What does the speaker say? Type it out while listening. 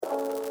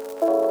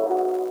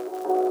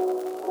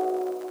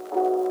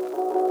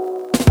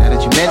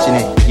mention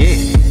it,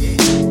 yeah.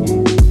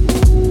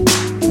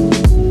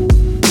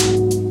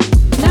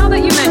 Now that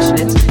you mention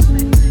it.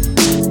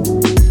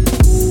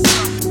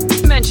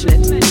 Mention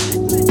it.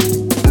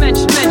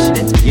 Mention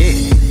it. Yeah.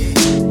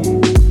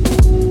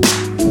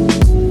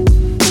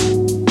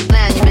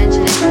 Now you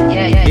mention it.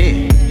 Yeah.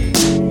 Yeah.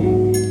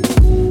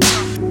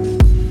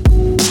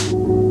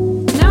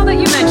 Now that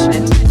you mention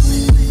it.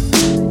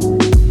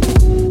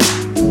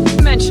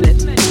 Mention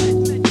it.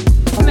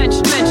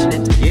 Mention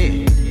it.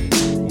 Yeah.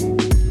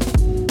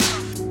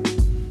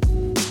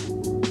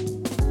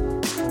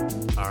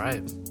 All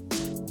right.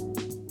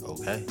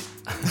 Okay.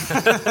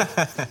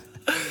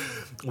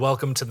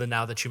 Welcome to the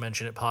Now That You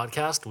Mention It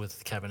podcast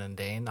with Kevin and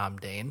Dane. I'm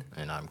Dane.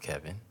 And I'm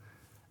Kevin.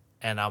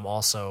 And I'm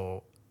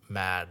also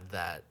mad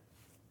that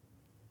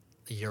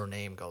your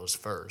name goes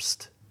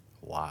first.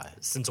 Why?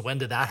 Since when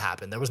did that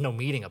happen? There was no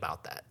meeting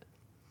about that.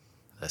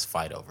 Let's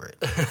fight over it.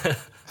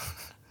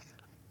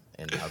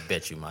 And I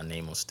bet you my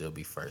name will still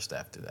be first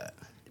after that.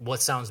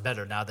 What sounds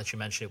better, now that you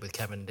mention it with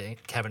Kevin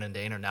and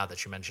Dane, or now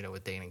that you mention it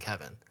with Dane and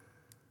Kevin?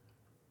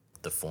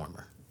 The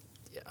former.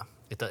 Yeah,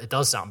 it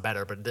does sound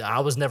better, but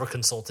I was never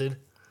consulted.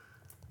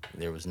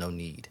 There was no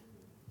need.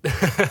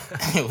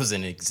 It was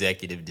an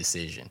executive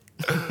decision.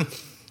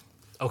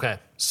 Okay,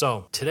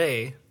 so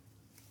today,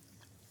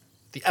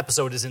 the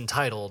episode is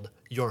entitled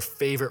Your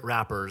Favorite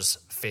Rapper's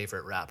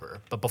Favorite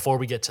Rapper. But before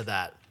we get to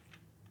that,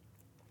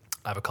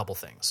 I have a couple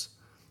things.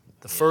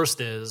 The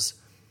first is,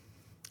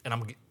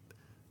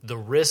 the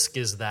risk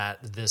is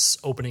that this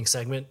opening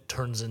segment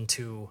turns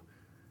into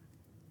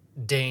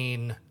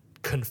Dane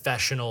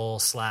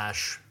confessional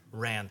 /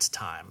 rant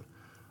time.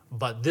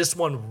 But this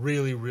one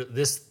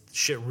this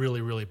shit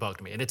really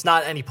bugged me. And it's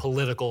not any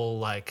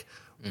political,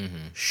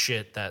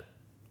 shit that,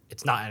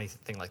 it's not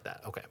anything like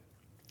that. Okay.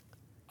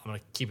 I'm going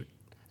to keep it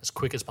as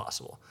quick as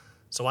possible.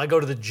 So I go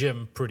to the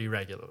gym pretty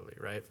regularly,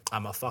 right?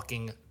 I'm a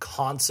fucking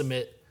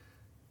consummate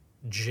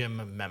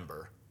gym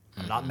member.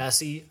 I'm not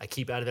messy. I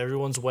keep out of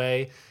everyone's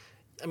way.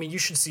 I mean, you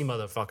should see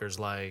motherfuckers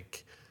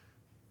like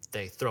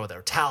they throw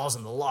their towels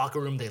in the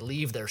locker room. They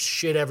leave their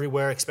shit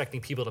everywhere,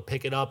 expecting people to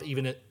pick it up.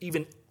 Even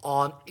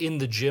in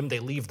the gym, they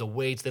leave the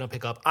weights. They don't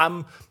pick up.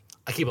 I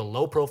keep a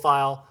low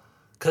profile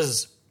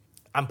because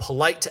I'm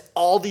polite to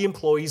all the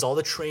employees, all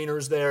the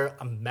trainers there.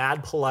 I'm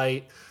mad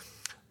polite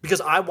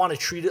because I want to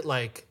treat it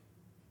like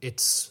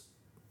it's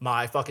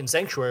my fucking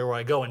sanctuary where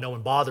I go and no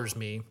one bothers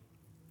me.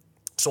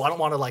 So I don't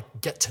want to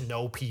get to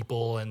know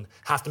people and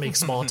have to make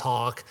small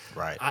talk.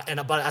 Right.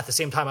 But at the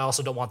same time, I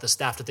also don't want the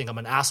staff to think I'm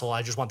an asshole.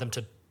 I just want them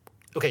to,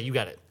 okay, you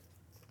get it.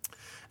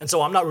 And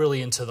so I'm not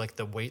really into the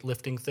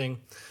weightlifting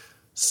thing.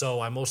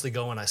 So I mostly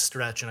go and I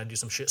stretch and I do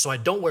some shit. So I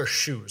don't wear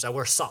shoes. I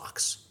wear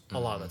socks a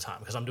lot of the time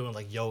because I'm doing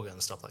yoga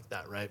and stuff like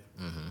that, right?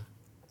 Mm-hmm.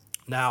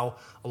 Now,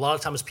 a lot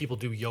of times people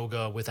do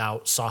yoga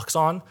without socks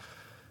on.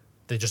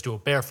 They just do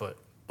it barefoot.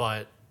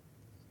 But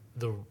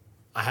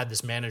I had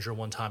this manager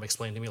one time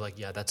explain to me,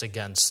 yeah, that's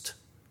against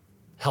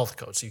health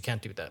code, so you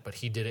can't do that. But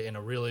he did it in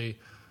a really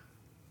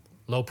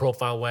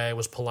low-profile way,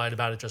 was polite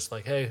about it, just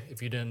hey,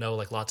 if you didn't know,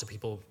 lots of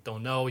people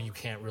don't know, you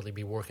can't really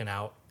be working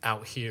out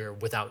here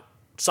without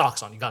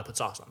socks on. You got to put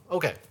socks on.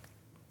 Okay.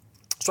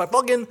 So I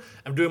plug in,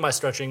 I'm doing my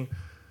stretching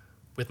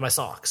with my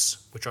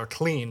socks, which are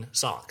clean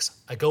socks.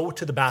 I go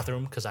to the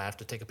bathroom because I have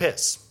to take a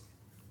piss.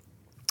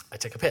 I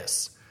take a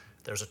piss.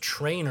 There's a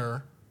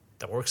trainer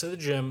that works at the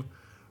gym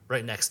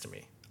right next to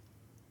me.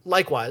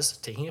 Likewise,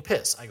 taking a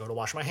piss. I go to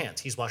wash my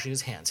hands. He's washing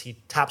his hands. He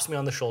taps me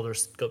on the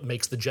shoulders,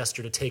 makes the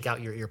gesture to take out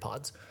your ear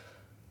pods.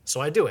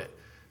 So I do it.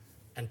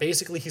 And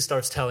basically he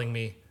starts telling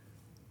me,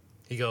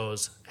 he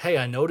goes, hey,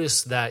 I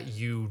noticed that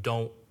you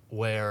don't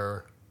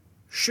wear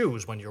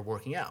shoes when you're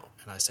working out.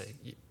 And I say,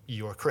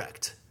 you are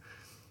correct.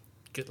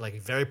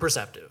 Very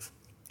perceptive.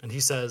 And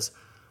he says,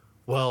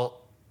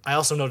 well, I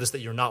also noticed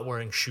that you're not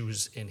wearing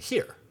shoes in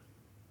here.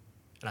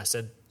 And I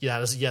said,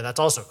 yeah, that's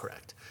also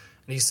correct.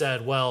 And he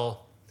said,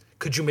 well,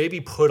 could you maybe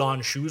put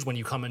on shoes when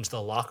you come into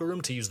the locker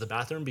room to use the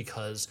bathroom?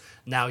 Because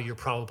now you're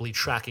probably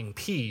tracking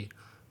pee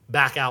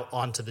back out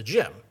onto the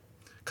gym.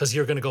 Because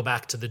you're going to go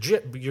back to the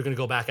gym. You're going to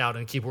go back out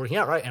and keep working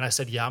out, right? And I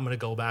said, yeah, I'm going to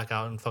go back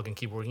out and fucking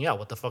keep working out.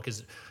 What the fuck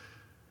is...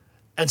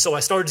 And so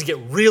I started to get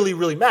really,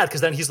 really mad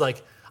because then he's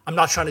like, I'm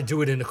not trying to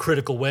do it in a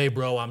critical way,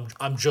 bro.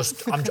 I just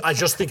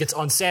think it's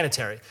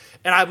unsanitary.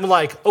 And I'm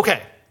like,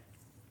 okay.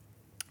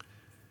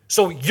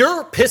 So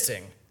you're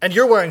pissing and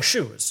you're wearing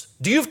shoes.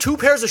 Do you have 2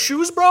 pairs of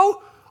shoes,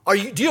 bro?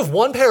 Do you have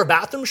 1 pair of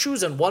bathroom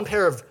shoes and 1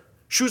 pair of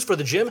shoes for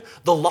the gym?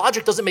 The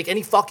logic doesn't make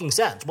any fucking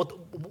sense. What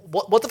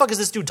the fuck is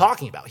this dude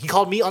talking about? He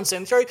called me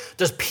unsanitary?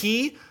 Does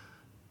pee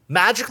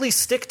magically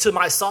stick to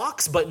my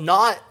socks but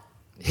not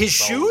his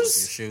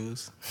shoes?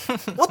 Shoes.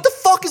 What the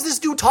fuck is this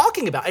dude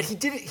talking about? And he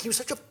did it. He was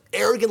such an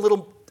arrogant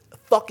little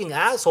fucking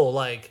asshole.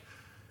 I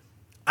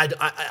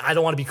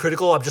don't want to be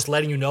critical. I'm just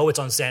letting you know it's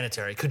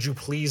unsanitary. Could you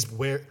please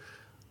wear...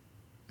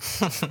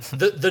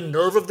 the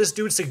nerve of this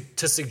dude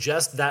to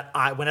suggest that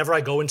whenever I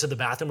go into the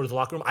bathroom or the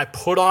locker room, I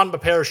put on a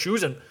pair of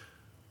shoes and...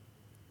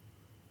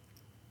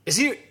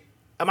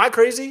 Am I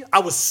crazy? I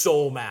was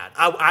so mad.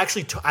 I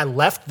actually I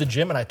left the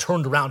gym and I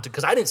turned around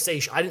because I didn't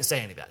say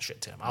any of that shit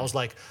to him. I was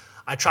like,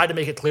 I tried to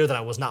make it clear that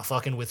I was not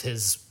fucking with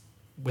his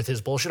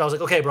bullshit. I was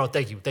like, okay, bro,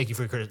 thank you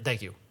for your criticism,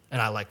 thank you.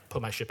 And I like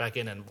put my shit back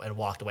in and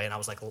walked away. And I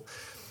was like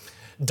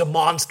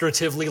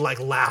demonstratively like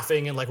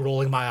laughing and like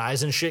rolling my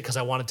eyes and shit because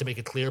I wanted to make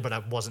it clear, but I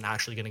wasn't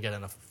actually going to get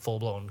in a full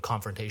blown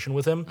confrontation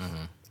with him.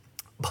 Mm-hmm.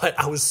 But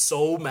I was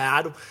so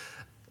mad.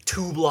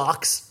 2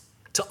 blocks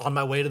on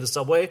my way to the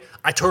subway,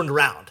 I turned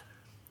around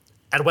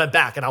and went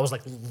back, and I was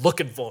like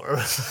looking for her.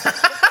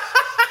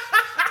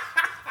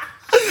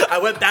 I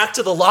went back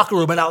to the locker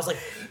room, and I was like,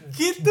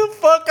 "Get the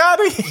fuck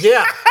out of here!"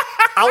 Yeah,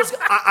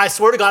 I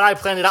swear to God, I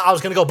planned it out. I was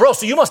gonna go, bro.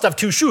 So you must have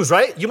 2 shoes,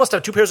 right? You must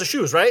have 2 pairs of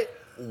shoes, right?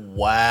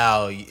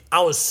 Wow.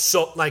 I was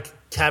so like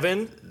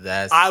Kevin.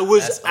 That's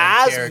as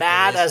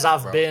mad as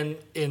I've bro. been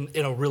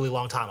in a really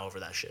long time over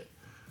that shit.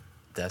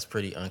 That's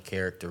pretty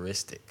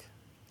uncharacteristic.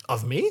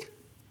 Of me?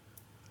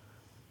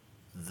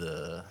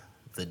 The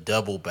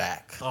double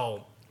back.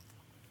 Oh,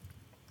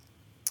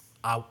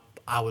 I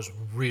was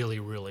really,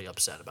 really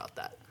upset about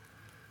that.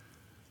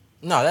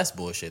 No, that's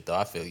bullshit though.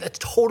 I feel you. That's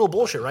total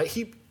bullshit, right?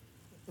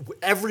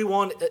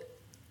 Everyone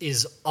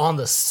is on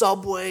the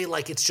subway.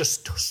 Like, it's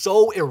just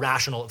so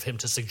irrational of him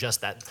to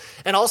suggest that.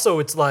 And also,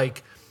 it's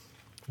like,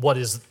 what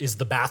is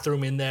the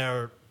bathroom in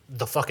there?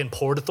 The fucking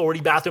Port Authority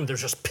bathroom?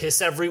 There's just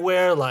piss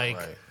everywhere. Like,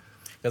 Right.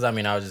 Because I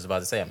mean, I was just about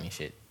to say. I mean,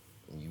 shit.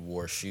 You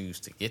wore shoes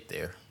to get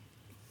there,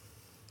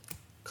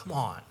 come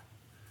on.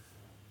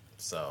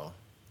 so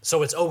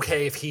So it's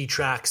okay if he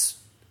tracks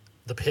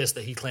the piss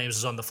that he claims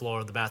is on the floor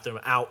of the bathroom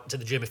out to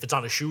the gym if it's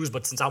on his shoes,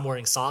 but since I'm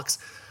wearing socks,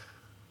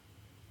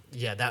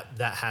 yeah,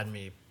 that had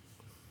me.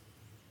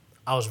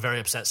 I was very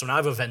upset. So now I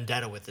have a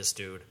vendetta with this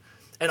dude.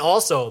 And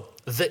also,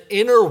 the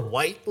inner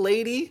white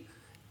lady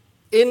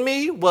in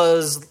me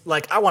was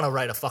like, I want to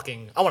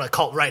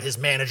write his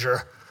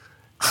manager.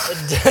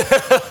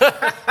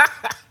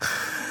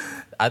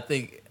 I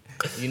think,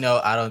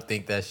 I don't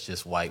think that's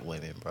just white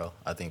women, bro.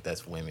 I think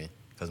that's women.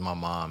 Because my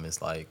mom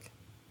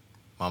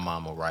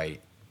will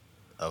write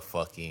a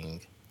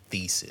fucking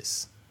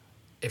thesis.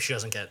 If she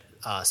doesn't get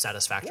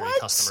satisfactory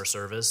What? customer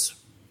service.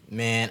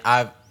 Man,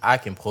 I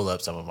can pull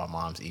up some of my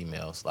mom's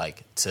emails,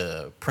 like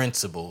to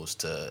principals,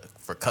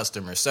 for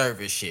customer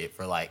service shit,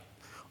 for like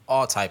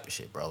all type of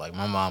shit, bro. Like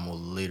my mom will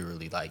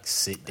literally like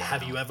sit down.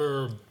 Have you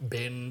ever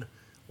been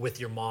with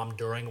your mom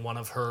during one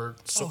of her?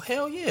 Oh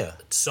hell yeah,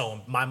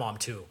 So my mom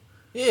too.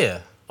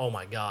 yeah, Oh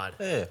my God.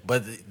 yeah.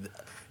 But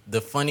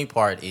the funny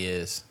part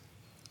is,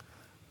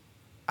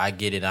 I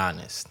get it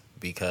honest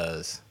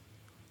because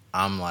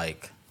I'm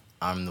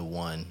the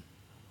one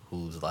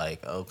who's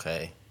like,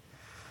 okay,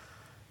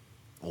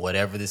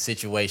 whatever the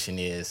situation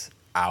is,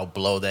 I'll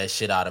blow that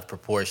shit out of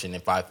proportion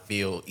if I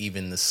feel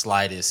even the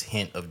slightest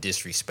hint of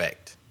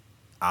disrespect.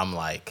 I'm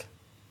like,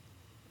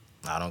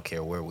 I don't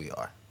care where we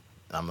are.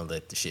 I'm going to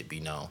let the shit be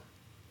known.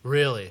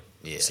 Really?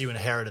 Yeah. So you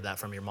inherited that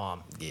from your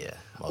mom. Yeah,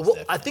 most Well,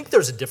 definitely. I think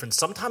there's a difference.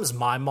 Sometimes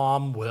my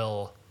mom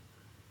will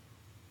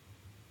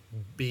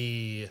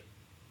be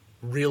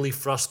really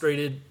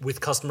frustrated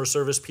with customer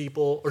service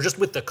people or just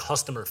with the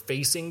customer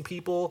facing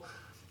people,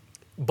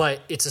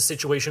 but it's a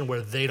situation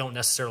where they don't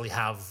necessarily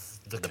have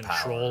the power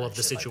control and of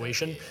the shit like that,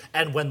 situation. yeah.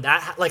 And when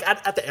that, like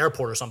at the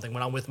airport or something,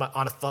 when I'm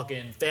on a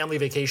fucking family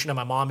vacation and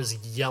my mom is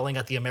yelling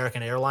at the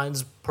American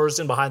Airlines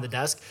person behind the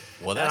desk.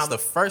 Well, and that's I'm- the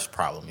first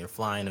problem. You're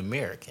flying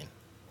American.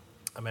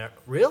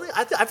 Really?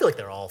 I feel like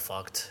they're all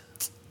fucked.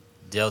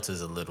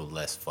 Delta's a little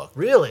less fucked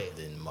Really?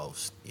 than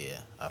most. Yeah,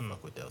 I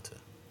fuck with Delta.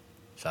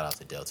 Shout out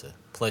to Delta.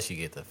 Plus, you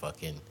get the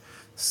fucking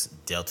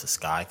Delta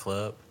Sky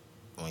Club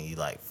when you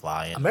like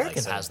fly in.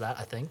 American like, has that,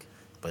 I think.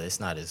 but it's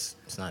not as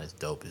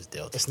dope as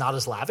Delta. It's not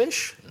as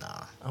lavish?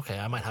 Nah. Okay,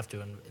 I might have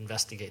to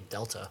investigate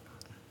Delta.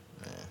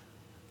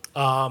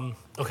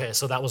 Okay,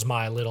 so that was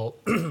my little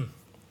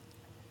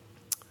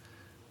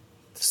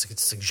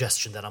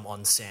suggestion that I'm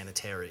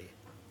unsanitary.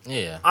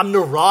 Yeah. I'm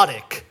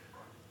neurotic.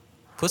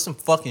 Put some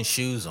fucking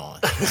shoes on.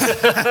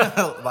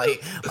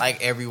 like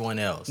everyone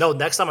else. No,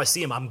 next time I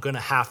see him, I'm going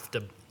to have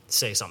to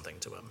say something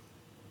to him.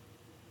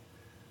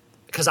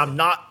 Because I'm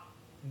not...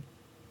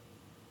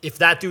 If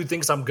that dude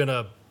thinks I'm going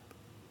to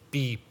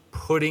be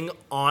putting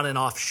on and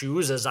off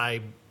shoes as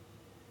I...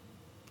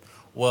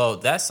 Well,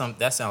 that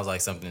sounds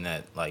like something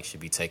that like should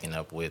be taken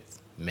up with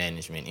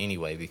management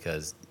anyway,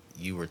 because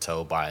you were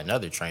told by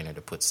another trainer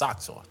to put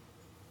socks on.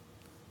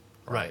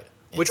 Right.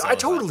 And Which so I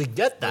it's totally like-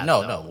 get that.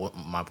 No, though.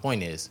 no. My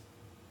point is,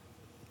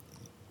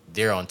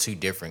 they're on 2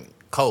 different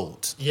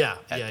codes. Yeah,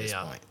 At yeah, this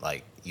yeah. point,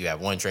 like you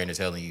have one trainer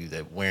telling you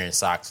that wearing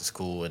socks is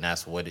cool, and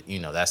that's what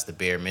that's the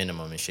bare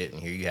minimum and shit.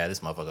 And here you have this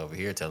motherfucker over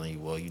here telling you,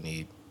 well, you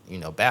need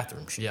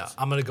bathroom shoes. Yeah,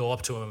 I'm going to go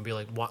up to him and be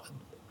like,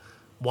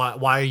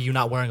 why are you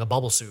not wearing a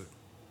bubble suit?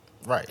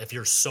 Right. If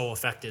you're so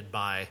affected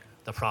by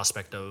the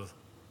prospect of,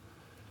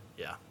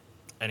 yeah.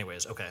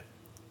 Anyways, okay.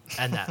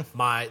 And that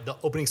the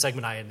opening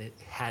segment I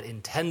had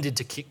intended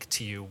to kick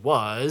to you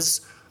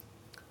was,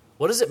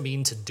 what does it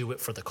mean to do it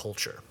for the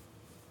culture?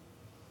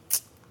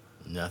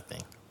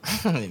 Nothing.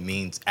 It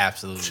means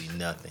absolutely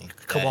nothing.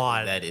 Come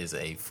on. That is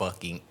a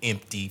fucking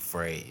empty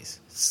phrase.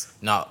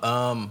 No,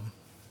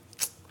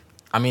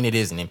 I mean it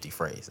is an empty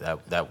phrase.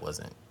 That was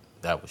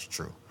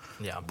true.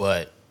 Yeah.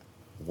 But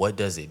what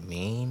does it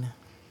mean?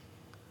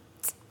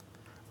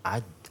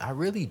 I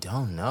really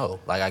don't know.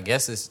 Like, I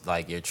guess it's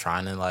like you're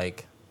trying to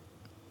make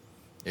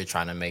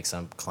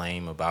some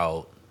claim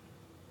about,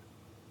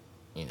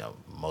 you know,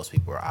 most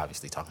people are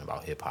obviously talking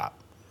about hip hop,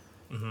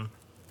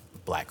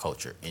 black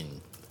culture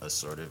in a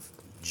sort of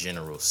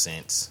general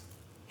sense,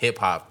 hip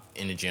hop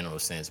in a general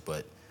sense,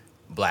 but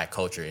black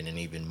culture in an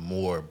even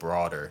more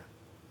broader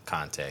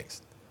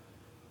context.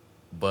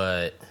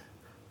 But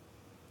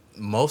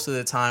most of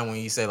the time when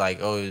you say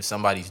like, oh,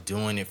 somebody's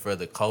doing it for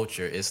the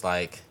culture, it's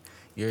like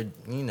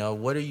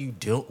what are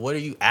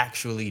you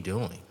actually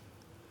doing?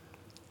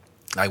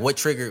 Like,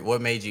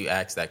 what made you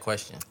ask that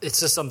question? It's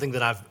just something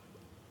that I've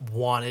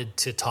wanted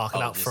to talk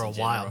about just for a in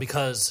while general?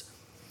 because,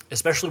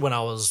 especially when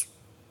I was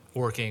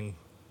working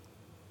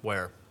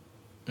where,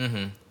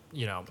 you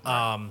know,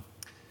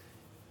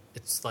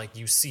 it's like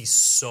you see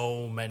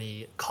so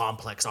many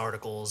complex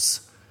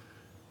articles,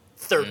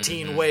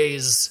 13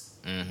 ways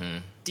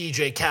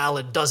DJ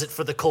Khaled does it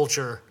for the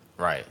culture.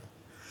 Right.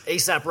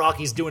 A$AP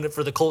Rocky's doing it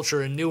for the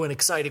culture in new and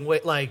exciting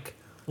way. Like,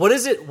 what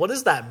is it? What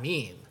does that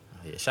mean?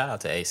 Yeah, shout out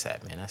to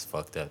A$AP, man. That's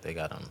fucked up. They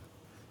got him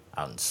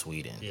out in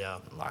Sweden,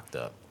 locked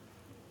up.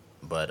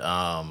 But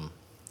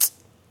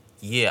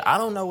yeah, I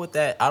don't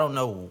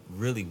know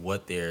really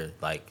what they're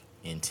like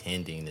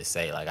intending to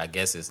say. Like, I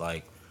guess it's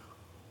like,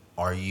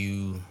 are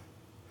you?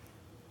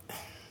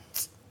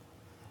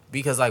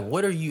 Because like,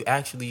 what are you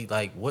actually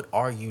like? What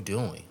are you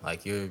doing?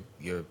 Like, you're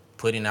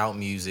putting out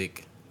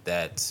music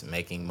that's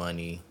making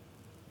money.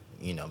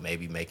 You know,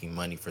 maybe making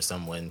money for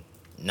someone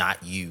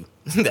not you.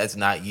 That's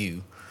not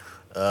you.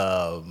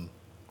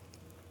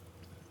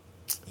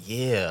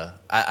 Yeah,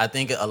 I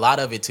think a lot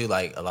of it too,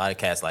 like a lot of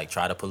cats like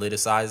try to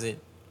politicize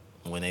it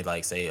when they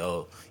like say,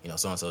 oh, you know,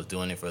 so-and-so's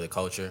doing it for the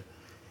culture.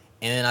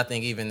 And then I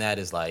think even that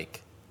is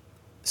like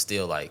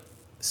still like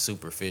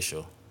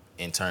superficial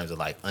in terms of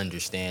like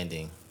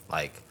understanding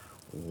like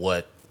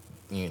what,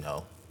 you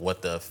know,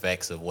 what the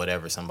effects of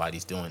whatever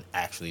somebody's doing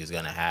actually is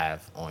going to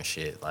have on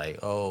shit.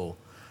 Like, oh,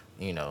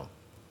 you know,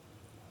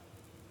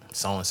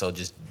 so-and-so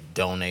just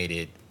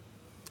donated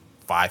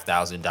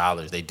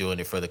 $5,000. They doing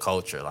it for the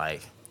culture.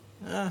 Like,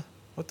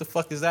 what the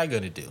fuck is that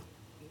going to do?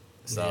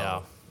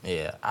 So,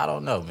 yeah, I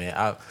don't know,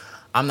 man.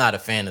 I'm not a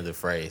fan of the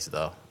phrase,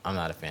 though. I'm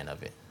not a fan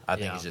of it. I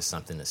think it's just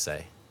something to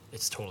say.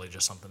 It's totally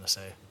just something to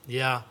say.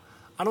 Yeah,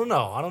 I don't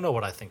know. I don't know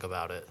what I think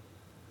about it.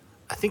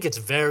 I think it's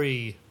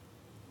very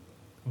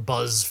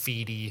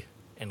BuzzFeedy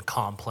and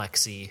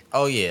complexy.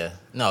 Oh yeah,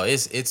 no,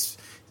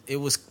 it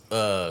was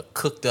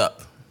cooked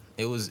up.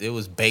 It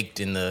was baked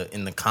in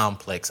the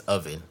complex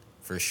oven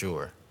for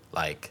sure.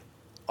 Like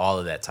all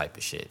of that type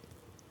of shit.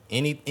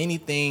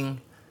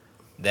 Anything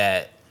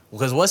that,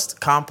 because what's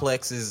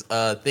Complex's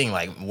thing,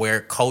 like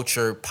where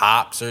culture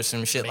pops or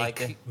some shit like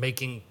that?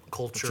 Making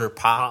culture Culture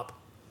pop.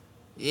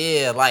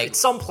 Yeah, like It's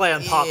some play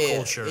on pop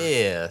culture.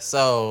 Yeah,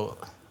 so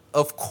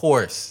of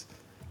course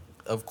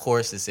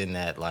it's in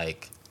that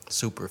like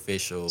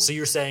superficial. So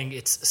you're saying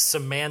it's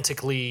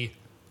semantically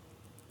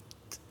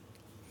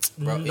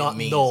Bro, not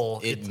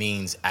null. It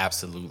means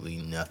absolutely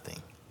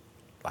nothing.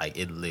 Like,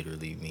 it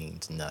literally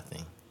means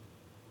nothing.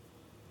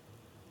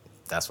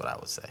 That's what I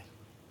would say.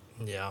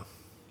 Yeah.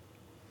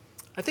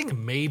 I think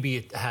maybe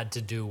it had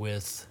to do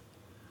with,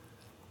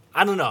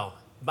 I don't know,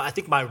 but I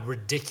think my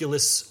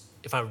ridiculous,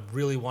 if I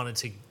really wanted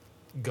to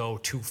go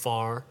too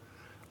far,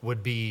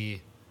 would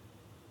be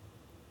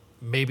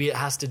maybe it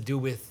has to do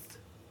with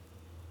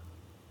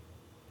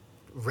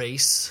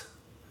race.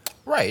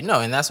 Right, no,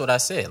 and that's what I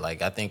said.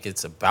 Like, I think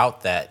it's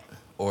about that,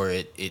 or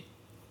it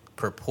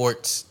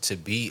purports to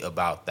be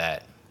about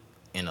that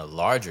in a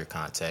larger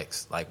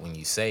context, like when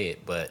you say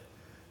it, but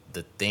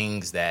the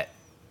things that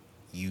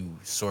you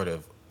sort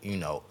of, you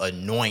know,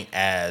 anoint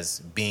as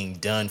being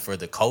done for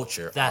the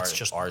culture That's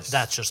just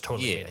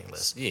totally yeah,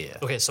 meaningless. Yeah.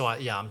 Okay, so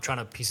I'm trying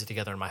to piece it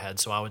together in my head.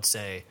 So I would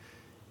say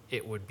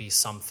it would be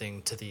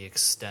something to the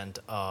extent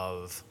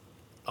of,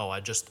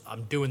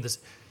 I'm doing this.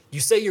 You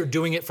say you're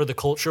doing it for the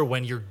culture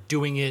when you're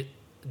doing it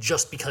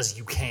just because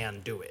you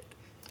can do it.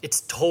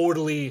 It's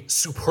totally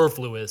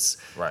superfluous.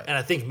 Right. And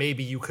I think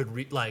maybe you could,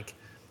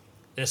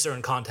 in a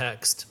certain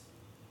context,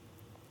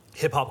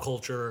 hip-hop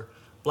culture,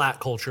 black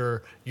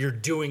culture, you're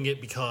doing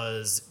it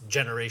because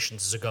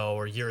generations ago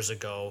or years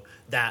ago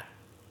that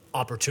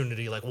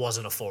opportunity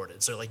wasn't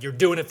afforded. So you're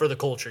doing it for the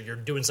culture. You're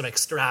doing some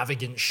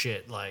extravagant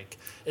shit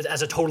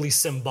as a totally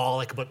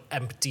symbolic but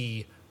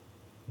empty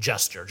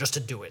gesture just to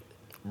do it.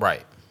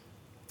 Right.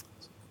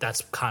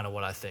 That's kind of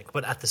what I think.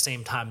 But at the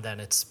same time, then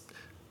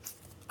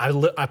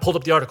I pulled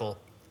up the article.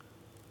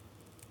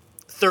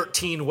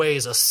 13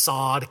 ways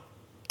Assad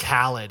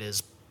Khaled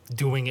is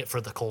doing it for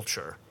the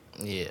culture.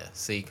 Yeah.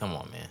 See, come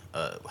on, man.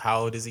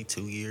 How old is he?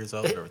 2 years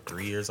old or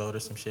 3 years old or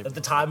some shit? At the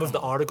time of the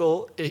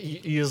article,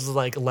 he is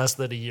less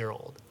than a year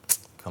old.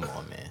 Come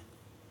on, man.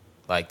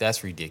 Like,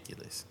 that's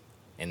ridiculous.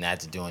 And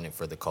that's doing it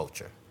for the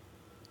culture.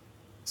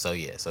 So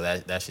yeah, so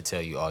that should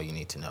tell you all you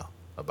need to know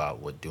about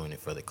what doing it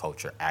for the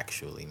culture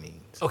actually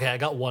means. Okay, I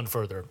got one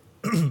further.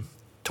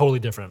 Totally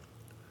different.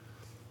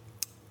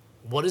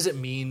 What does it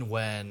mean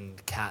when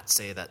cats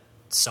say that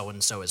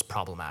so-and-so is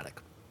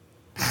problematic?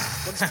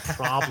 What does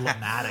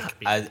problematic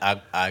mean?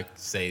 I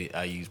say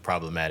I use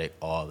problematic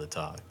all the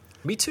time.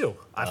 Me too.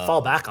 I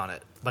fall back on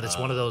it, but it's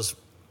one of those.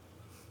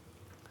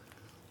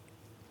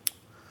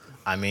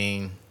 I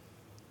mean,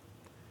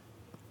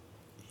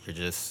 you're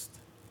just,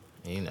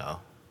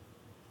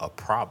 a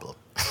problem.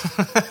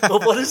 Well,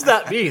 what does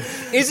that mean?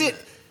 Is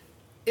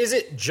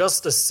it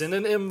just a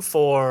synonym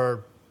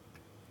for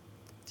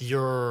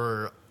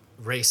you're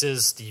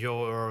racist,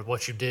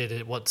 what you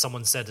did, what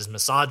someone said is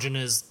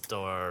misogynist,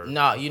 or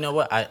No, you know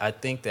what? I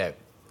think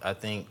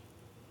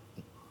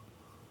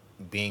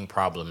being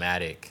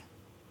problematic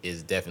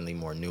is definitely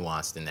more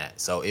nuanced than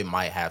that. So it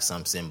might have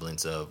some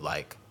semblance of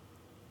like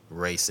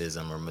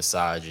racism or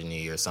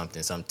misogyny or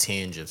something, some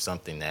tinge of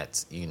something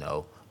that's,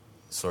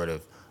 sort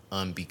of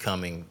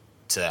unbecoming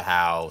to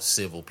how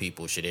civil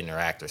people should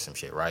interact or some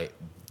shit, right?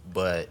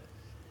 But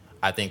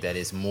I think that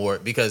is more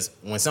because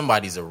when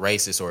somebody's a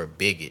racist or a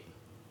bigot,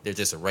 they're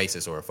just a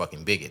racist or a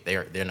fucking bigot.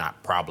 They're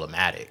not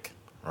problematic,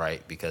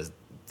 right? Because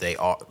they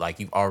are like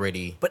you've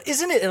already. But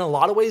isn't it in a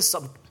lot of ways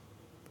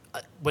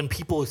when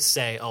people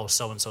say, "Oh,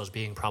 so and so is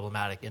being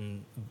problematic,"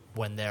 and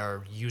when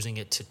they're using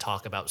it to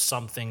talk about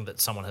something that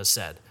someone has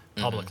said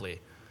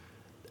publicly,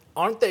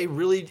 aren't they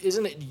really?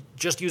 Isn't it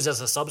just used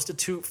as a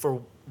substitute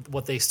for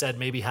what they said?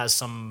 Maybe has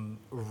some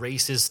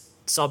racist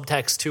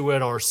subtext to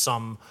it or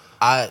some.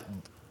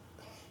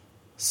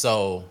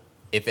 So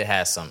if it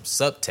has some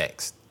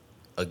subtext,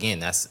 again,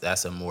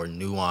 that's a more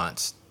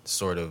nuanced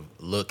sort of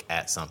look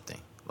at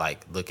something,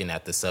 like looking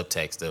at the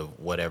subtext of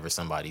whatever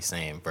somebody's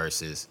saying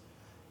versus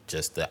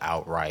just the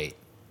outright,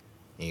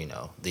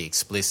 the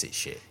explicit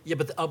shit. Yeah,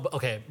 but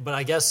okay, but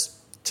I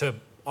guess to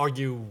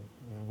argue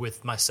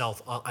with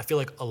myself, I feel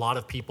like a lot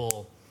of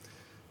people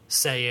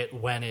say it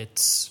when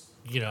it's,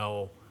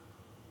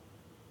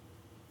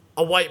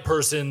 a white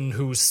person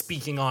who's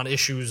speaking on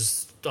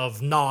issues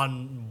of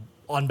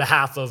on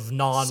behalf of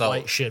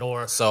non-white shit,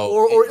 or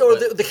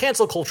the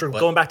cancel culture.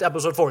 Going back to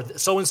episode 4,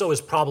 so and so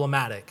is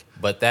problematic.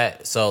 But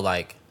what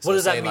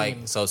does that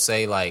mean?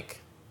 Say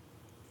like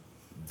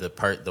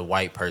the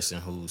white person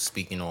who's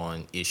speaking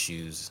on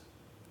issues,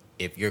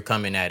 if you're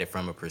coming at it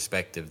from a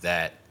perspective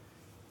that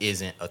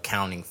isn't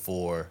accounting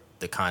for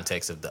the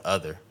context of the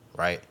other,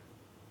 right?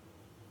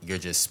 You're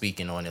just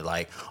speaking on it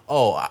like,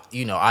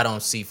 I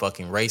don't see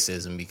fucking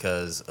racism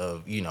because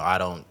of, I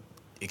don't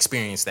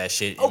experience that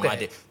shit.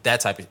 Okay.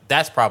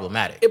 That's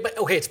problematic.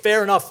 It's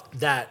fair enough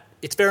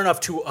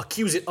to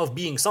accuse it of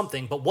being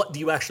something, but what do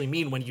you actually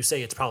mean when you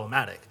say it's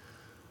problematic?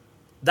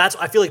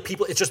 I feel like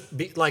people, it's just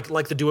like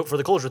the do it for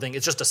the culture thing.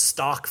 It's just a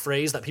stock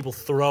phrase that people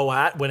throw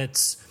at when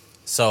it's.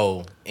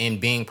 So in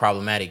being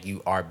problematic,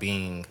 you are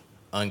being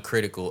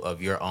uncritical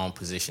of your own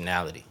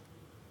positionality.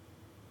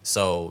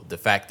 So the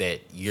fact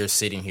that you're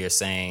sitting here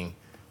saying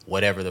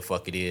whatever the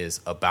fuck it is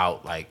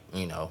about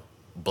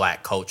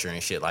black culture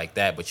and shit like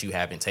that, but you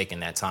haven't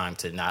taken that time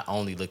to not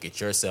only look at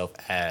yourself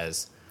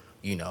as,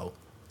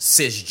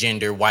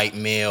 cisgender, white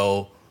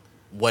male,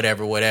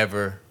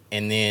 whatever,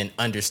 and then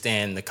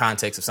understand the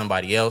context of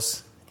somebody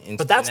else.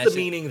 But that's the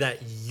meaning that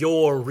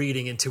you're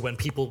reading into when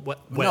people.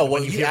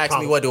 You asked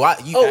me what do I?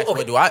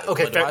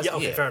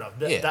 Okay, fair enough.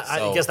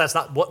 I guess that's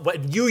not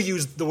what you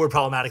use the word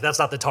problematic. That's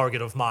not the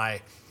target of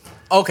my.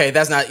 Okay,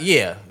 that's not.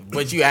 Yeah,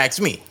 but you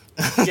asked me.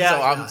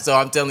 Yeah. So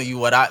I'm telling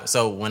you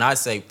So when I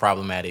say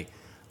problematic,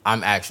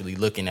 I'm actually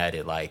looking at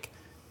it like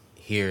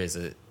here is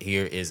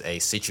a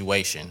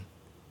situation,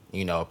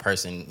 a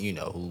person,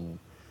 who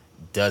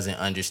doesn't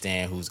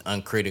understand, who's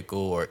uncritical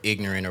or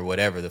ignorant or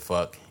whatever the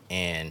fuck,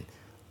 and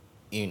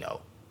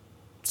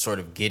sort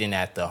of getting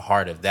at the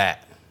heart of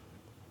that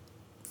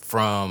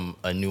from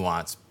a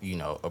nuanced,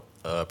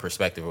 a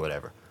perspective or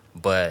whatever.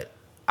 But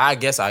I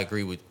guess I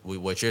agree with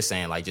what you're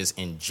saying, like just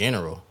in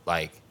general,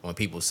 like when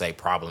people say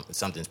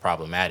something's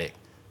problematic,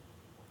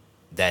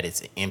 that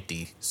it's an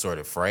empty sort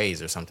of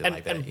phrase or something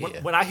like that.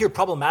 And when I hear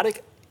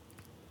problematic,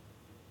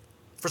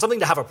 for something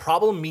to have a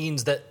problem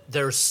means that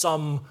there's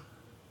some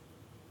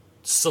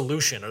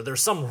solution or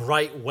there's some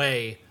right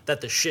way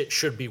that the shit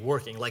should be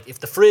working. Like if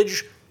the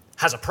fridge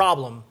has a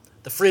problem,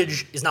 the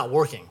fridge is not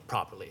working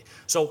properly.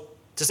 So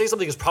to say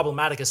something is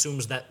problematic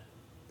assumes that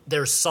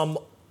there's some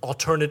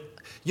alternative.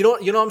 You know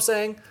what I'm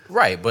saying?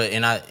 Right, but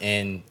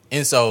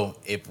so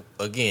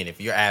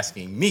if you're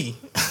asking me,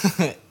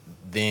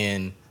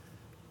 then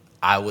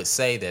I would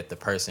say that the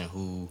person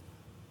who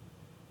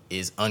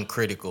is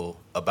uncritical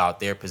about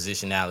their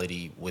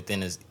positionality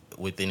within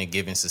a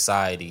given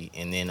society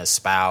and then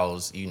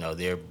espouse,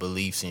 their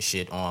beliefs and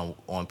shit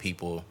on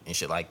people and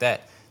shit like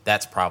that,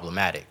 that's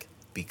problematic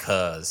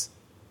because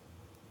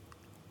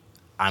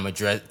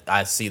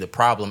I see the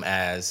problem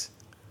as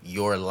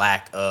your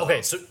lack of.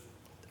 Okay, so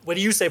when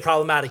you say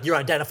problematic, you're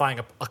identifying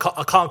a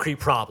concrete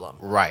problem.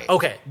 Right.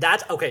 Okay,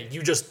 that's okay.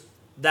 You just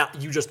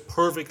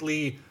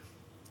perfectly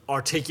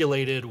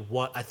articulated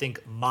what I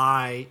think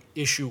my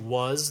issue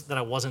was that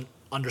I wasn't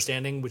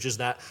understanding, which is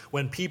that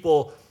when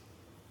people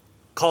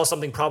call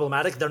something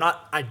problematic, they're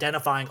not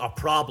identifying a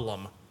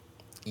problem.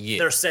 Yeah.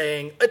 They're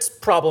saying it's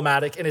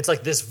problematic, and it's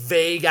like this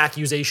vague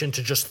accusation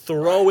to just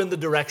throw in the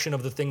direction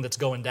of the thing that's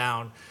going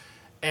down.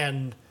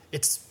 And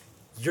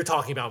you're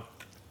talking about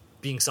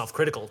being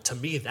self-critical. To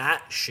me,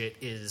 that shit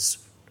is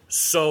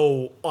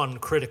so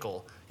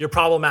uncritical. You're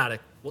problematic.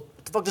 What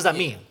the fuck does that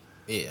mean?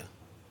 Yeah.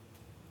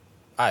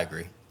 I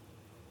agree.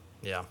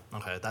 Yeah,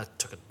 okay, that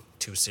took a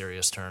too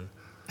serious turn.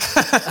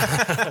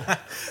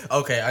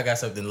 Okay, I got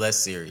something less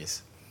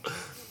serious.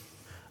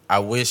 I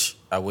wish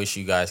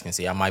you guys can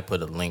see. I might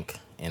put a link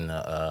in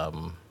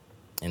the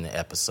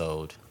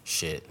episode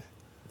shit,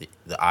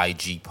 the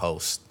IG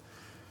post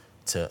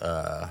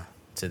to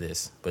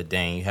this. But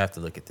dang, you have to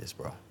look at this,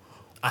 bro.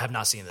 I have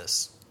not seen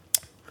this.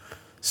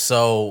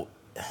 So,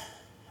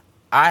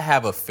 I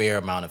have a fair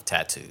amount of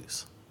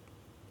tattoos.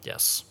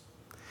 Yes.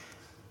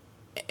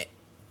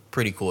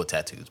 Pretty cool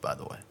tattoos, by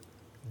the way.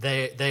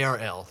 They are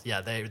ill.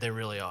 Yeah, they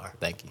really are.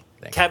 Thank you.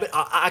 Kevin,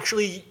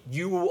 actually,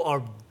 you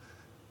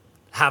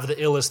have the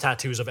illest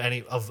tattoos of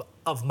any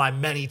of my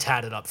many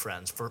tatted up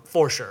friends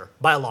for sure,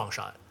 by a long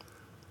shot.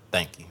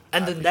 Thank you.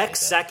 And I the appreciate next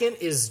that. second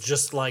is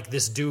just like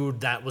this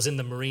dude that was in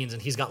the Marines,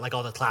 and he's got like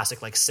all the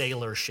classic like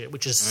sailor shit,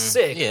 which is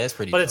sick. Yeah, it's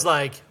pretty But dope. it's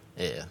like,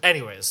 Yeah.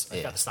 anyways, I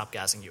Yeah. gotta stop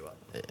gassing you up.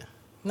 Yeah.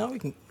 No, we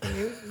can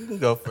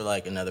go for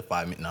like another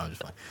 5 minutes. No, I'm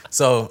just fine.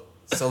 So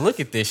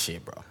look at this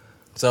shit, bro.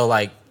 So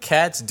like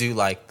cats do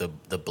like the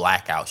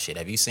blackout shit.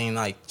 Have you seen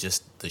like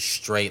just the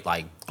straight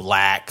like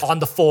black, On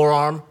the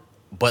forearm.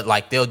 but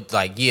like they'll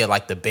like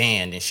like the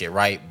band and shit,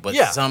 right? But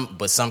Yeah.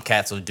 some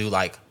cats will do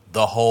like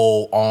the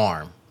whole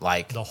arm,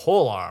 like The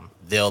whole arm.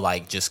 they'll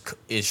like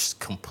it's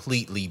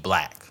completely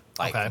black,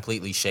 like Okay.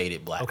 completely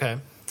shaded black. Okay.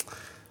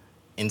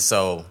 And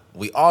so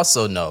we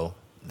also know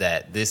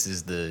that this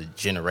is the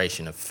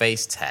generation of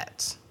face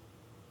tats.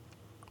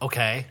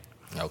 Okay.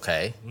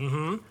 Okay.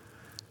 Mm-hmm.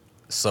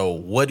 So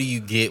what do you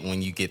get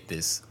when you get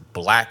this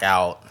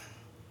blackout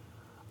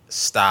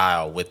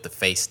style with the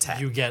face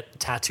tat? You get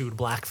tattooed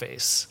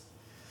blackface.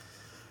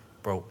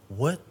 Bro,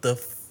 what the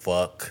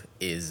fuck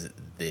is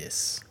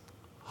this?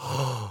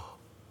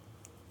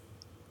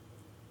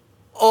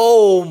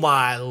 Oh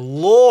my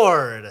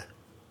lord.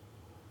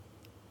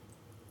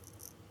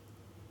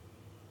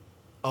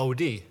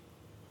 OD.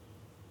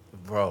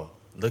 Bro,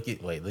 look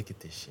at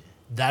this shit.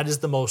 That is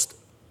the most.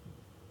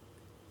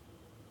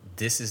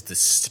 This is the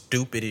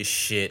stupidest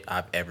shit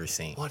I've ever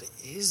seen. What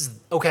is.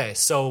 Okay,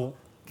 so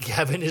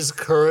Kevin is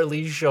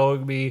currently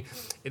showing me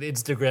an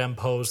Instagram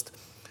post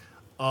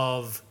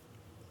of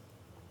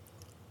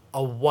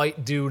a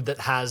white dude that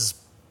has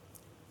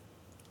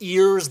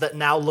ears that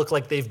now look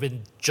like they've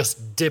been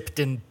just dipped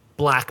in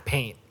black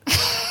paint.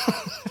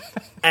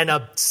 And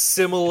a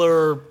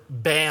similar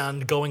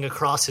band going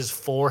across his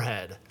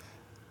forehead.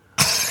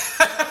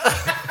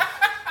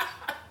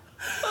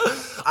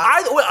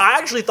 I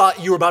actually thought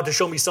you were about to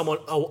show me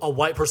a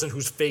white person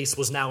whose face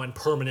was now in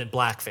permanent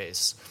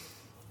blackface.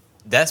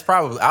 I'll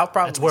probably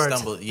That's where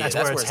it's- stumble. Yeah, that's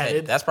that's where where it's it's headed.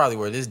 headed? That's probably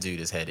where this dude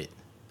is headed.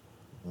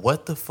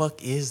 What the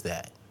fuck is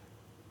that?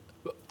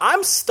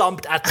 I'm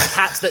stumped at the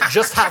tats that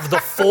just have the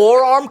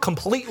forearm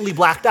completely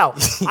blacked out.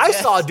 I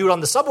Yes. saw a dude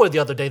on the subway the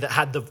other day that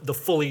had the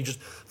fully just.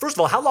 First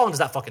of all, how long does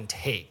that fucking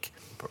take?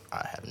 Bro,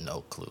 I have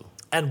no clue.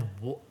 And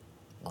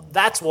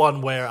that's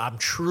one where I'm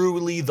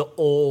truly the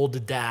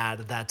old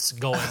dad that's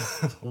going,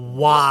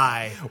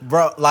 why?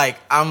 Bro,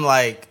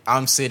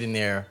 I'm sitting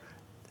there,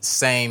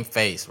 same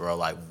face, bro.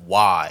 Like,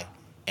 why?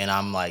 And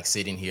I'm like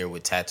sitting here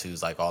with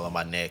tattoos like all on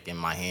my neck and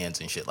my hands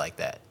and shit like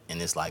that.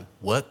 And it's like,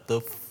 what the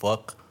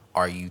fuck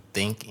are you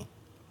thinking?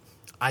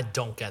 I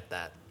don't get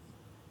that.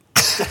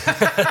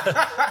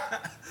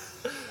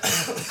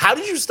 How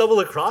did you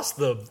stumble across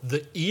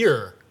the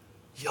ear?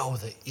 Yo,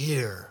 the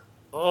ear.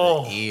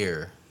 Oh,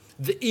 Ear.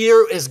 the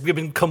ear has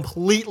been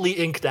completely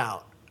inked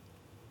out.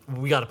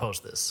 We got to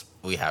post this.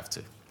 We have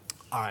to.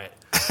 All right.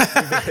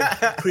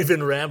 We've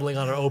been rambling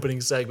on our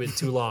opening segment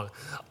too long.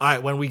 All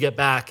right, when we get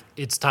back,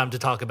 it's time to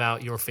talk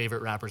about your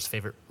favorite rapper's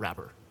favorite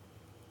rapper.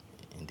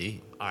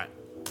 Indeed. All right.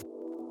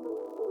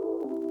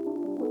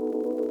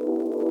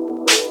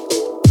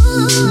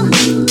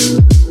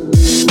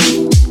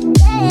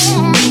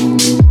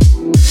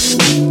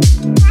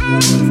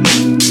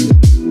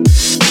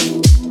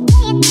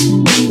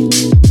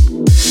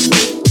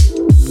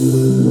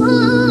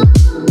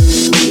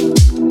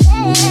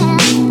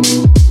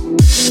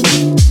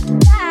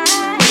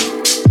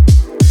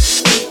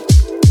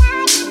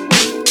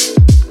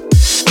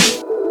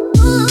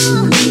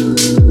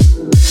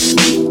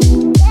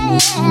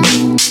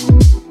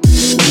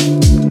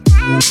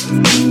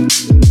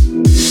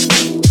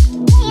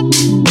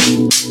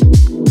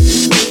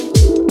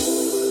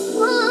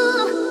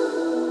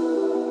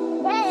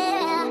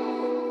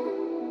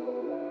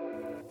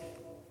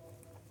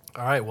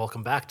 All right,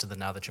 welcome back to the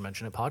Now That You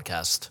Mention It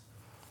podcast.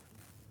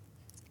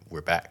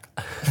 We're back.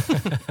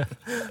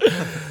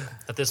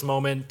 At this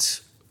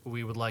moment,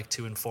 we would like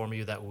to inform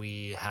you that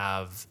we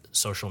have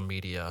social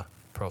media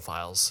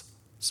profiles.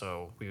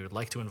 So we would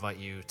like to invite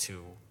you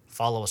to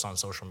follow us on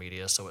social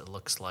media so it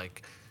looks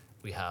like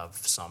we have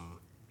some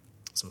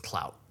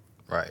clout.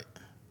 Right.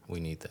 We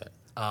need that.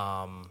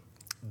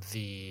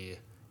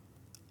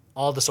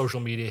 All the social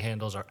media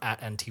handles are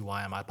at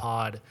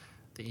NTYMIPod.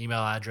 The email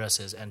address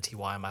is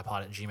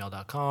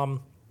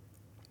ntymipod@gmail.com.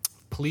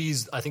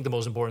 Please, I think the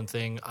most important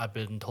thing I've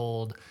been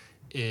told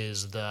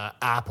is the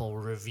Apple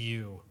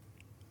review.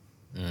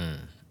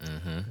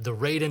 The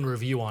rate and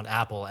review on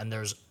Apple, and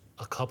there's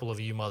a couple of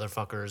you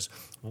motherfuckers.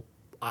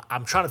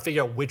 I'm trying to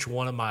figure out which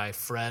one of my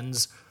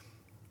friends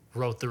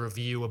wrote the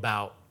review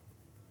about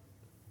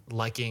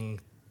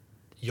liking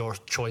your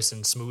choice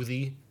in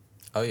smoothie.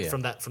 Oh yeah.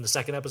 From the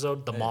second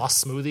episode, the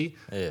moss smoothie.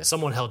 Yeah.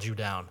 Someone held you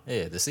down.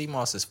 Yeah, the sea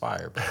moss is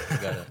fire, bro.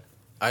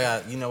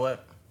 You know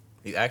what?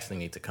 You actually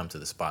need to come to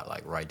the spot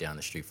like right down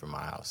the street from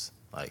my house.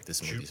 Like the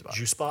smoothie spot.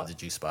 Juice spot? The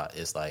juice spot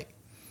is like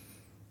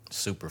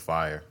super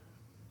fire.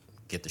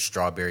 Get the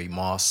strawberry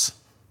moss.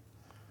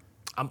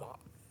 I'm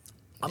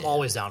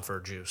always down for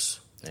a juice.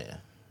 Yeah.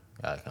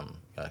 Gotta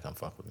come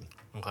fuck with me.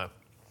 Okay.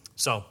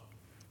 So,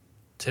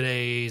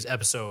 today's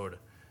episode,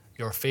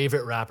 your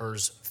favorite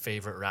rapper's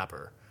favorite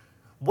rapper.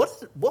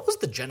 What was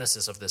the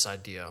genesis of this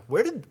idea?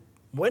 When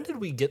did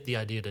we get the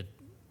idea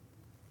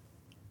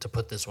to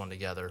put this one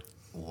together?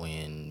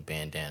 When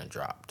Bandana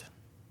dropped.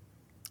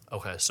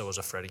 Okay, so it was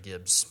a Freddie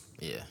Gibbs.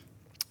 Yeah.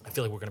 I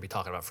feel like we're going to be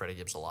talking about Freddie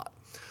Gibbs a lot.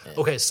 Yeah.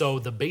 Okay, so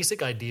the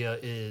basic idea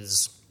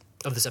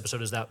of this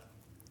episode is that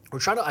we're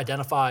trying to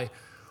identify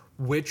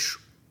which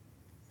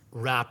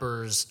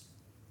rappers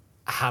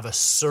have a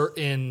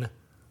certain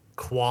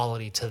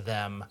quality to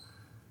them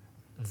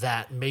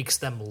that makes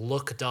them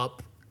looked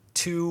up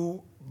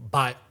to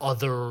by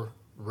other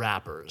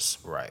rappers.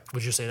 Right.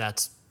 Would you say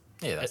that's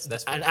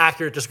that's an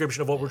accurate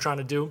description of what we're trying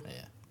to do?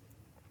 Yeah.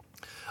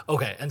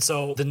 Okay, and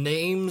so the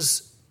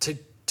names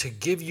to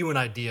give you an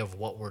idea of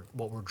what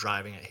we're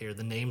driving at here,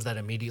 the names that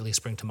immediately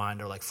spring to mind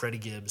are like Freddie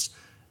Gibbs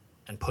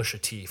and Pusha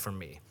T for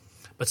me.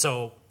 But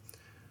so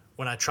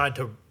when I tried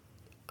to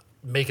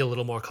make it a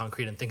little more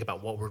concrete and think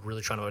about what we're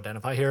really trying to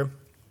identify here,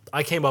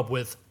 I came up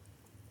with,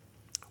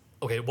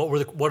 okay,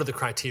 what are the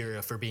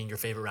criteria for being your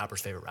favorite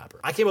rapper's favorite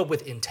rapper? I came up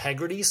with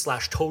integrity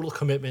 / total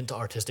commitment to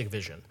artistic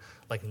vision,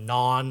 like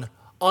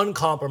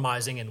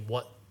uncompromising in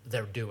what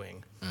they're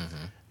doing.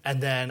 Mm-hmm. And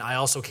then I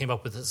also came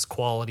up with this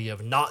quality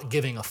of not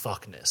giving a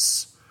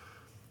fuckness.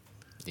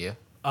 Yeah.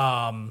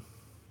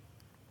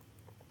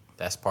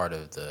 That's part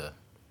of the...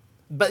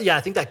 But yeah, I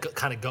think that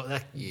kind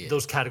of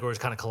those categories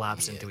kind of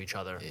collapse into each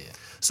other. Yeah.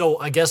 So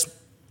I guess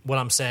what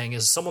I'm saying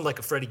is someone like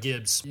a Freddie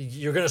Gibbs,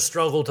 you're going to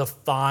struggle to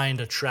find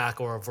a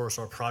track or a verse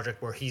or a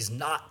project where he's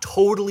not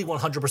totally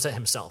 100%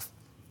 himself.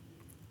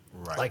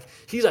 Right. Like,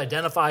 he's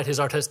identified his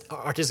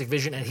artistic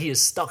vision, and he is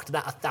stuck to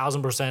that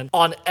 1,000%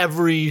 on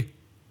every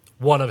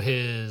one of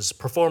his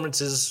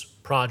performances,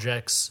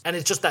 projects. And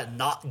it's just that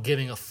not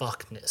giving a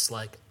fuckness.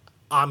 Like,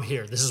 I'm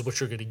here. This is what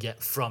you're going to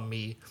get from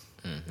me.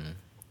 Mm-hmm.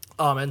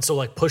 And so,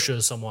 like, Pusha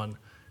is someone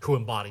who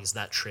embodies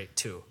that trait,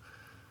 too.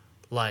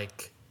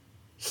 Like,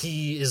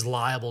 he is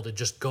liable to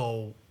just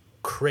go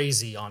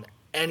crazy on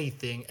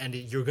anything, and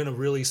you're going to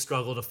really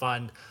struggle to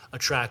find a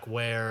track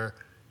where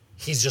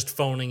he's just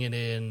phoning it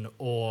in,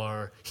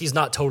 or he's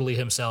not totally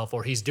himself,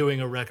 or he's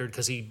doing a record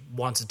because he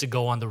wants it to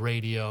go on the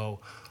radio,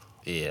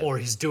 or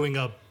he's doing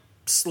a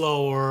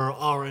slower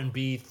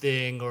R&B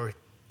thing, or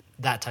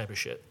that type of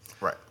shit.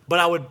 Right. But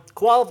I would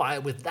qualify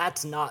it with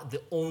that's not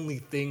the only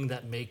thing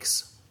that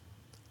makes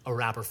a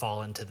rapper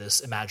fall into this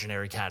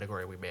imaginary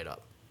category we made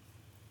up.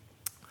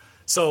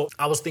 So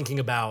I was thinking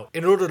about,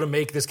 in order to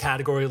make this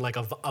category like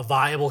a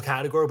viable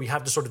category, we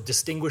have to sort of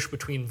distinguish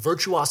between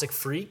virtuosic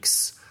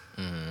freaks,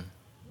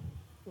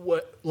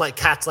 like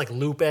cats like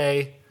Lupe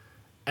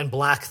and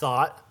Black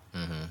Thought,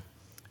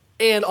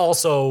 and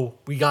also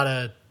we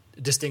gotta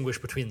distinguish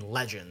between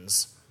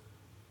legends.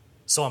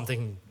 So I'm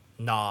thinking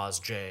Nas,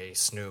 Jay,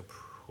 Snoop,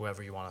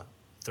 whoever you want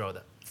to throw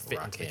that fit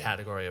into the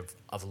category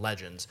of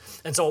legends.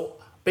 And so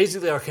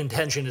basically our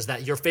contention is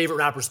that your favorite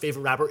rapper's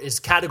favorite rapper is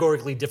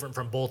categorically different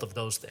from both of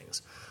those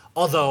things.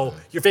 Although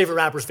your favorite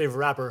rapper's favorite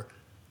rapper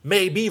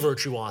may be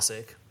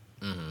virtuosic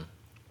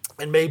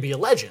and may be a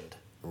legend.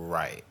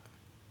 Right.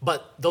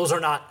 But those are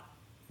not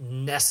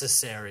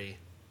necessary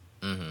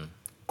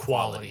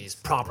qualities,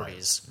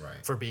 properties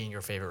for being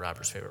your favorite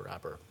rapper's favorite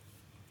rapper.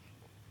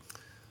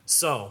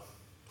 So,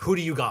 who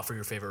do you got for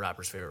your favorite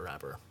rapper's favorite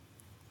rapper?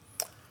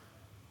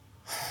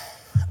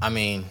 I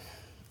mean,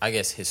 I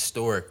guess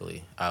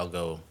historically, I'll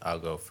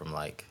go from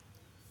like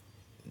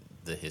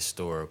the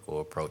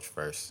historical approach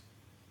first.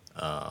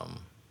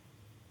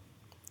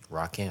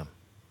 Rakim,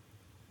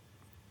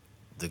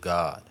 the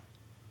God.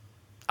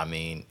 I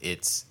mean,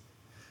 it's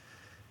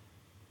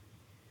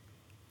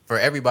for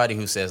everybody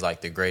who says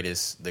like the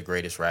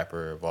greatest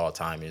rapper of all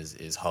time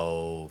is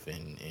Hove,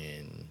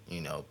 and you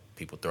know,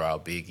 people throw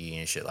out Biggie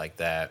and shit like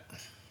that.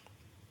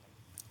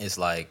 It's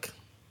like,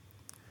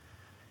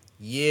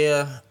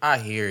 yeah, I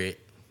hear it.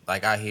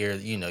 Like, I hear,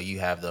 you know, you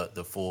have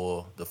the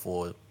full,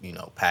 you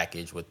know,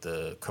 package with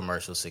the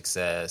commercial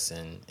success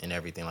and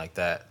everything like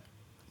that.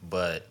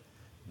 but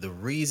the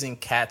reason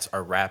cats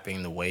are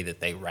rapping the way that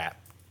they rap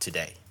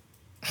today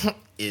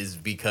is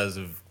because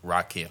of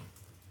Rakim.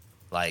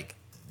 Like,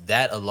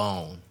 that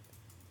alone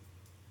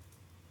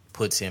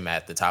puts him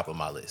at the top of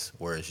my list,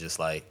 where it's just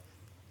like,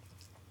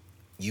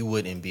 you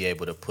wouldn't be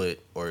able to put,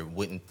 or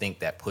wouldn't think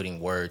that putting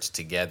words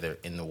together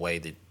in the way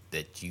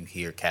that you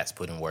hear cats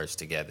putting words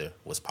together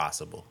was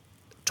possible.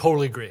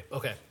 Totally agree.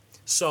 Okay.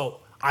 So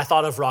I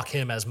thought of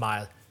Rakim as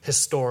my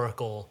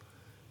historical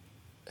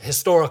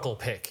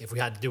pick, if we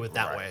had to do it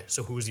that Right. way.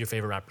 So who's your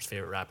favorite rapper's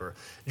favorite rapper?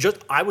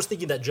 I was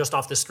thinking that just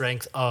off the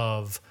strength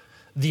of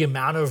the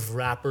amount of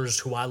rappers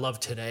who I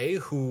love today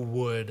who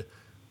would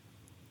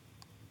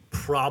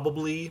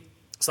probably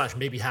 /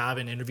 maybe have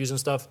in interviews and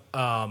stuff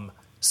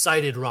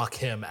cited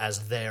Rakim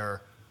as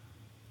their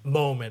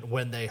moment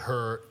when I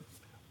heard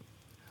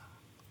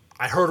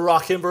a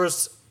Rakim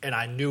verse and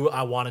I knew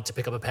I wanted to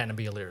pick up a pen and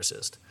be a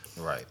lyricist.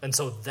 Right. And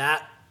so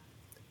that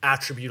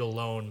attribute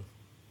alone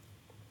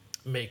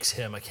makes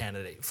him a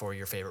candidate for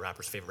your favorite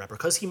rapper's favorite rapper,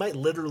 because he might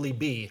literally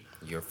be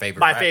Your favorite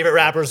my rapper. favorite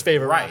rapper's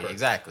favorite Right, rapper.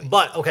 exactly.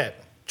 But, okay,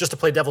 just to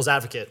play devil's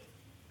advocate,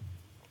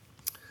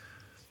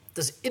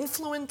 does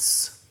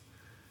influence,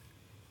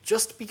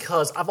 just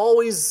because I've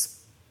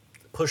always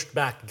pushed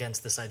back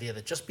against this idea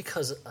that just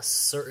because a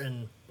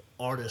certain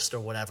artist or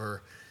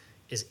whatever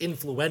is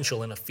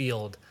influential in a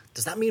field,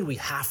 does that mean we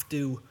have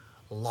to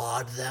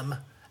laud them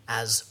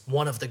as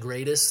one of the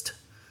greatest?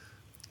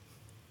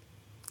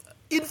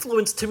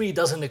 Influence to me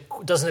doesn't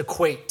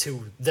equate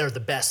to they're the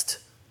best,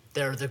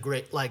 they're the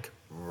great, like,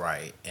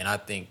 Right. And I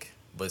think,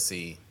 but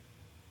see,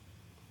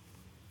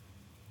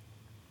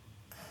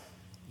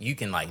 you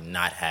can like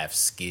not have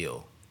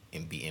skill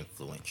and be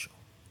influential.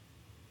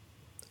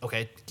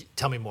 okay,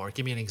 tell me more.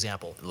 Give me an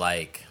example.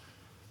 Like,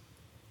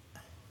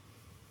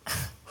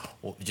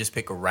 well, just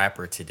pick a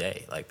rapper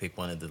today. Like, pick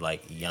one of the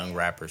like young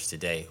rappers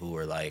today who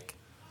are like,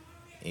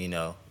 you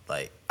know,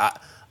 like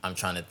I'm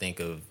trying to think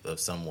of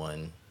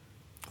someone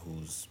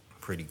who's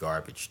pretty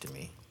garbage to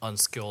me,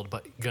 Unskilled,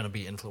 but gonna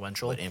be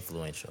influential. but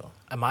influential.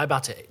 Am I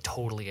about to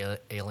totally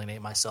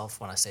alienate myself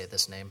when I say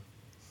this name?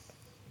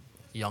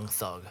 Young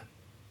Thug.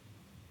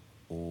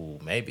 Ooh,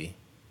 maybe.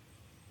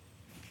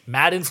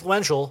 Mad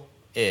influential.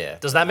 Yeah.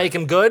 Does that make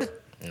him good?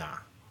 Nah.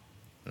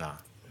 No.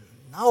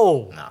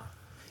 Nah.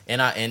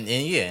 And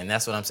yeah, and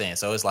that's what I'm saying.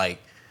 So it's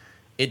like,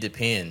 it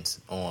depends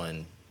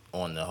on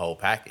the whole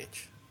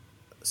package.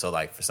 So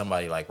like for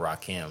somebody like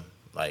Rakim,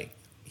 like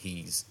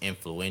he's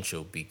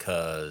influential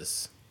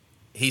because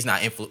he's not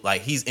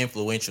he's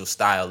influential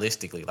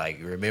stylistically. Like,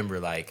 remember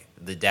like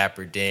the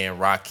Dapper Dan,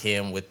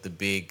 Rakim with the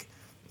big,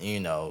 you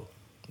know,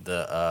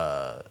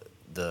 the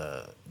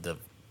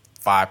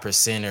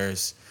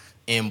 5%ers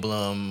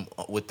emblem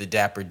with the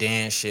Dapper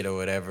Dan shit or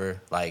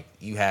whatever. Like,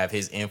 you have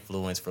his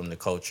influence from the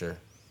culture.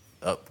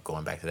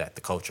 Going back to that,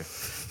 the culture.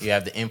 You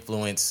have the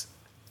influence,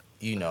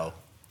 you know,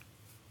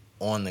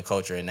 on the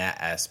culture in that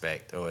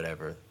aspect or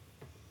whatever.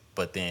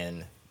 But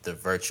then the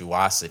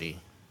virtuosity,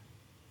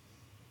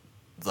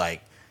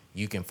 like,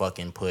 you can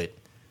fucking put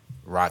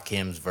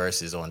Rakim's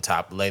verses on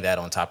top, lay that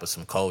on top of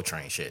some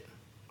Coltrane shit.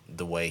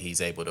 The way he's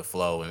able to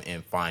flow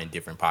and find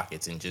different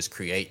pockets and just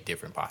create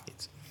different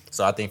pockets.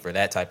 So I think for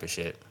that type of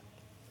shit,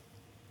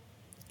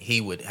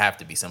 he would have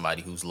to be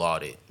somebody who's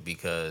lauded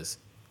because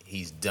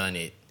he's done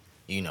it,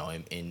 you know,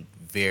 in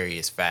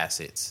various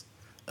facets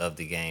of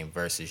the game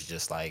versus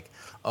just like,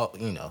 oh,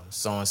 you know,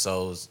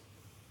 so-and-so's,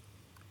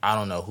 I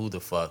don't know who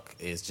the fuck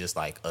is just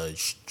like a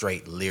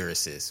straight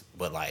lyricist,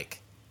 but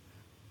like,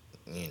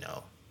 you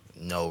know,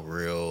 no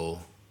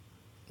real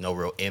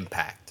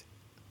impact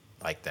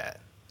like that.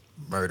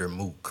 Murder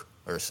Mook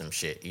or some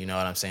shit. You know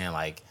what I'm saying?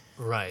 Like,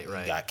 Right. you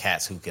got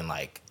cats who can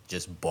like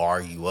just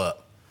bar you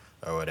up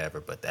or whatever,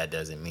 but that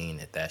doesn't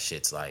mean that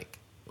shit's like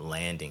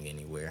landing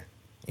anywhere.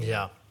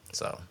 Yeah.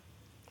 So,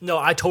 No,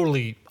 I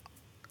totally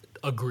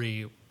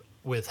agree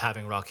with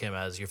having Rakim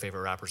as your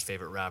favorite rapper's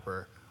favorite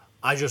rapper.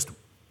 I just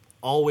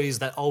always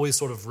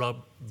sort of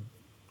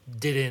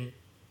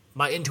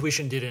my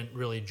intuition didn't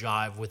really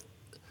jive with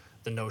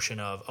the notion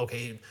of,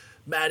 okay,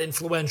 mad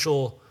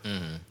influential,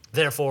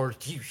 therefore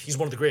he's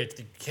one of the greats.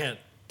 You can't,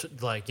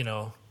 like, you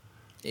know.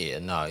 yeah,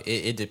 no,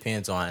 it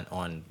depends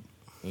on,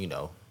 you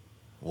know,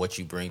 what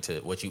you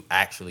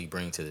actually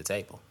bring to the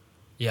table.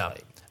 Yeah.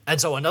 Like, And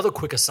so another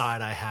quick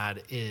aside I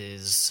had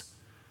is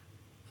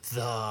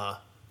the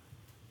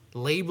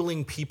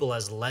labeling people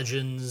as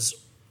legends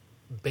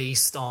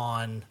based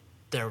on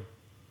their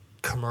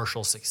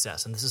commercial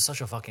success. And this is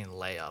such a fucking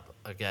layup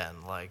again,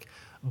 like,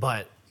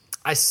 but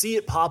I see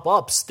it pop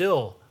up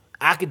still.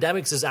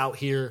 Academics is out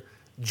here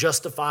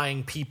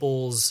justifying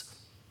people's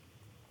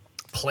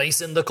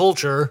place in the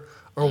culture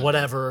or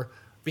whatever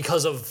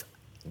because of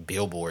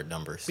Billboard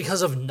numbers.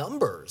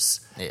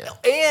 numbers. Yeah.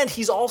 And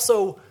he's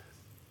also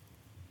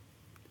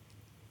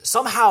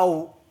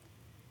somehow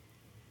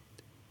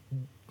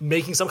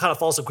making some kind of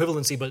false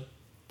equivalency, but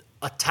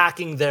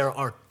attacking their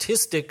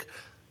artistic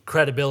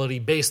credibility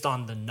based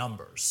on the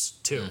numbers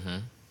too.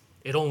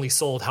 It only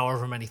sold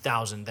however many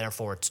thousand,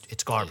 therefore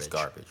it's garbage. It's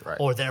garbage, right.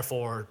 Or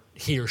therefore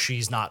he or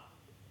she's not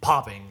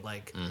popping.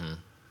 Like,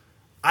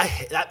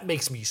 that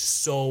makes me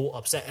so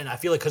upset. And I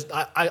feel like, because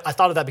I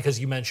thought of that because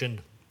you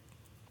mentioned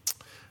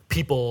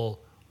people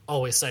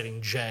always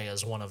citing Jay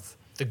as one of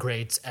the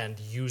greats and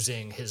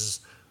using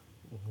his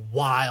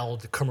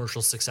wild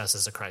commercial success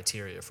as a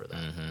criteria for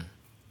that,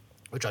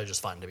 which I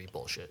just find to be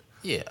bullshit.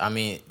 Yeah, I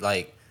mean,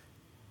 like,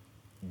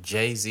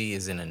 Jay-Z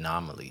is an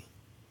anomaly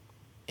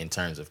in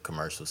terms of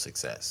commercial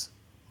success.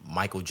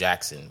 Michael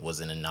Jackson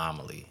was an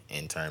anomaly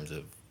in terms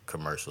of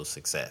commercial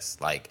success.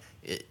 Like,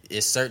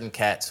 it's certain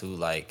cats who,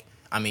 like,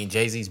 I mean,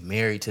 Jay-Z's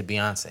married to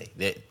Beyonce.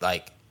 That,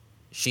 like,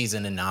 she's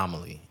an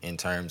anomaly in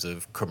terms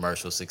of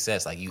commercial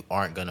success. Like, you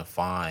aren't going to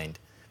find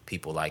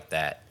people like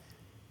that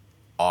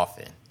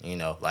often, you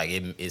know, like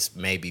it's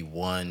maybe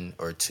one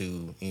or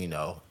two, you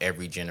know,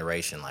 every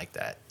generation like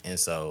that. And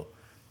so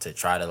to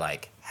try to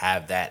like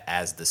have that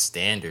as the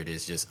standard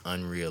is just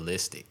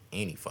unrealistic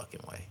any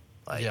fucking way.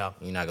 Like, yeah.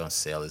 You're not going to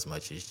sell as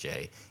much as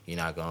Jay. You're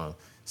not going to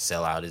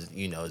sell out as,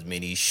 you know, as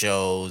many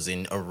shows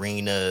and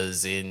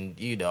arenas and,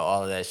 you know,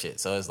 all of that shit.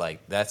 So it's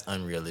like, that's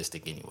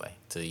unrealistic anyway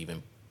to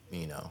even,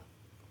 you know,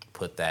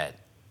 put that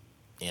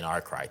in our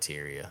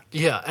criteria.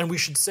 Yeah. And we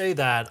should say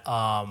that,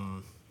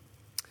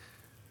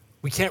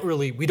 we don't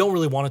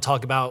really want to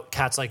talk about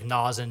cats like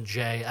Nas and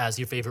Jay as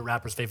your favorite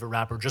rapper's favorite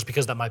rapper, just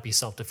because that might be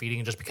self-defeating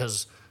and just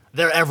because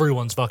they're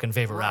everyone's fucking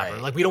favorite rapper.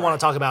 Like, we don't want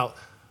to talk about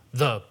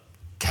the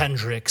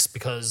Kendricks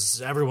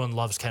because everyone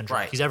loves Kendrick.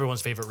 Right. He's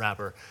everyone's favorite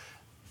rapper.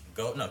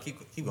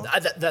 Keep going.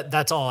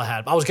 That's all I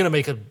had. I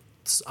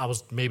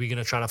was maybe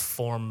gonna try to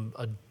form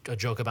a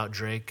joke about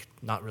Drake.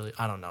 Not really.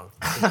 I don't know,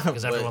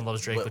 because everyone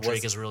loves Drake, but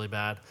Drake is really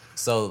bad.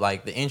 So,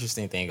 like, the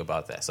interesting thing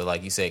about that. So,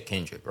 like you said,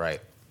 Kendrick,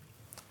 right?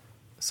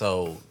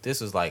 So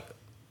this was like,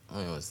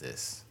 when was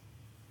this?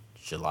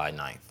 July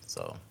 9th.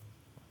 So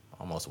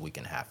almost a week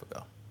and a half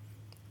ago.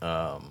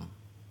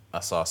 I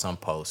saw some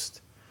post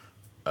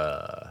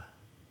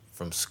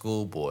from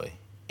Schoolboy,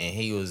 and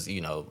he was, you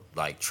know,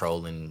 like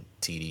trolling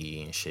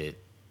TDE and shit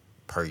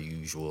per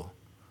usual.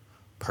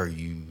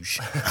 And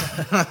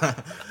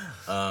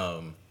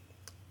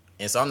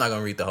so I'm not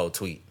going to read the whole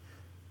tweet,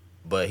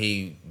 but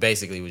he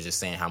basically was just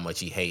saying how much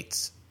he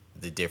hates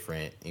the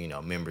different, you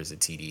know, members of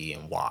TDE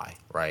and why,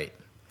 right?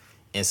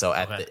 And so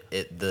at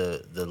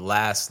the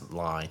last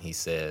line, he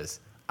says,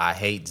 "I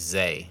hate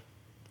Zay,"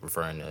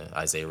 referring to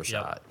Isaiah Rashad.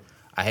 Yep.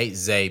 "I hate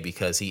Zay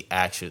because he's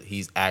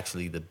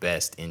actually the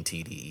best in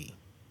TDE."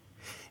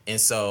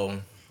 And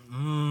so,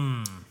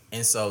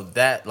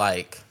 that,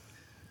 like,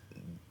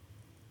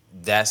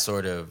 that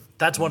sort of,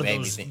 that's one of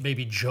those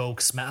maybe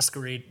jokes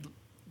masquerade,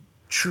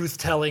 truth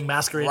telling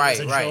masquerade as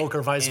a joke,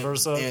 or vice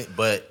versa.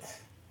 But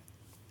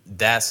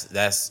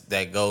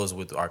that goes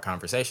with our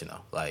conversation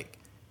though. Like,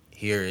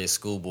 here is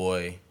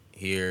Schoolboy,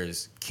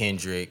 here's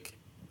Kendrick,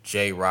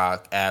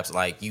 J-Rock, Abs.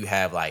 Like, you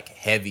have, like,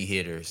 heavy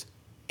hitters,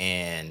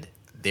 and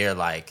they're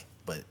like,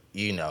 but,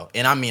 you know,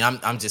 and I mean,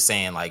 I'm just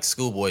saying, like,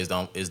 Schoolboy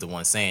is the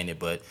one saying it,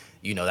 but,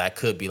 you know, that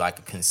could be like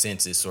a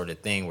consensus sort of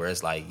thing where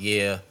it's like,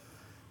 yeah,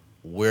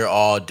 we're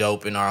all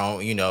dope in our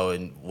own, you know,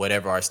 and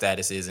whatever our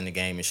status is in the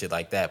game and shit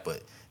like that,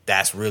 but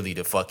that's really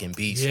the fucking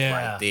beast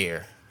right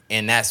there.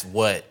 And that's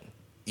what,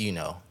 you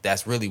know,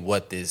 that's really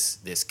what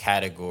this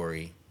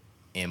category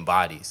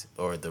embodies,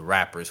 or the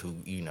rappers who,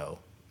 you know,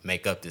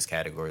 make up this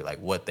category, like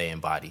what they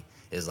embody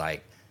is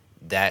like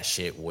that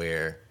shit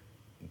where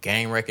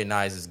game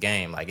recognizes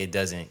game. Like, you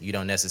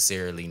don't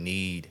necessarily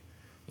need,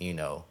 you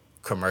know,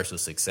 commercial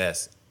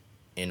success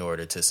in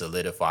order to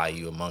solidify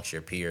you amongst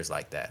your peers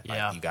like that.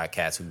 Like, you got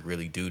cats who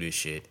really do this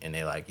shit and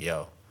they're like,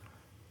 yo,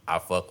 I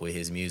fuck with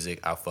his music,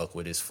 I fuck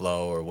with his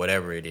flow, or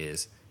whatever it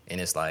is.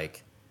 And it's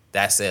like,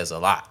 that says a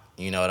lot.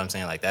 You know what I'm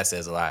saying? Like, that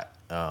says a lot.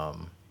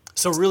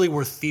 So really,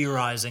 we're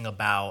theorizing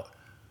about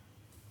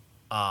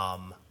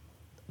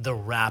the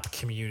rap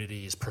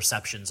community's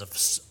perceptions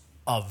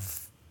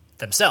of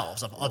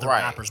themselves, of other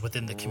rappers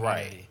within the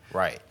community.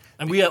 Right.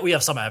 And we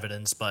have some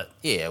evidence, but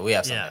yeah, we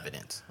have some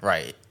evidence,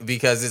 right?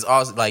 Because it's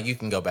also like, you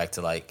can go back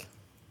to like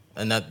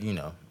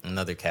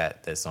another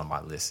cat that's on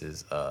my list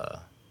is the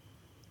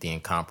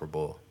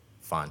incomparable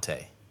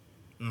Fonte,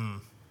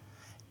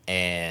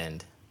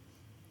 and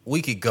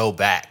we could go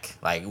back,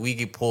 like we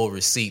could pull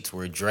receipts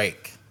where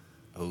Drake,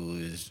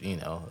 who's, you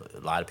know, a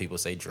lot of people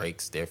say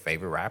Drake's their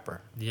favorite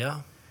rapper.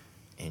 Yeah.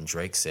 And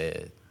Drake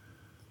said,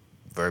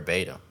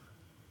 verbatim,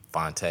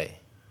 Fonte,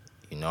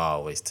 you know, I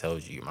always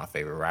told you you're my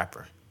favorite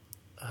rapper.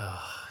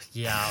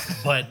 Yeah,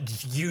 but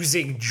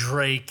using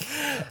Drake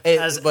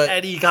as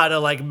any kind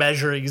of like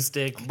measuring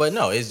stick. But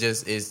no, it's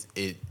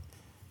the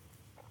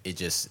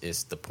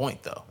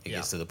point though. It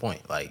gets to the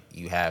point. Like,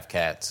 you have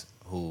cats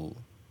who,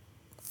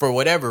 for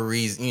whatever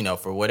reason, you know,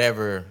 for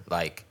whatever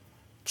like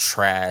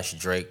trash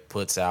Drake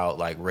puts out,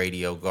 like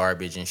radio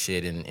garbage and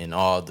shit, and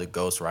all the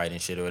ghostwriting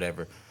shit or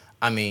whatever.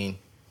 I mean,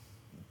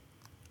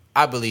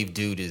 I believe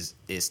dude is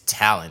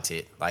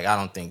talented. Like, I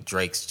don't think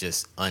Drake's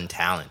just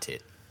untalented.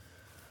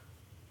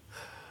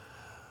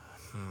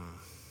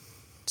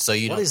 So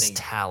you what don't is think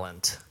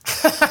talent?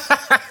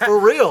 For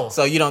real.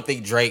 So you don't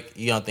think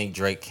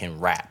Drake can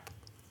rap?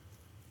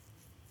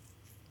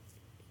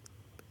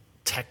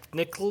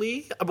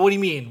 technically. What do you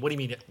mean? What do you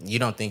mean? You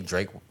don't think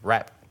Drake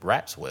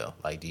raps well?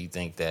 Like, do you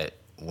think that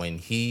when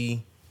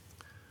he,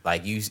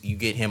 like, you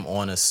get him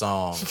on a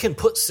song, He can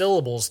put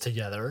syllables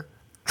together.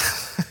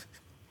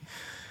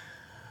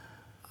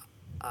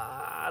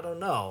 I don't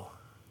know.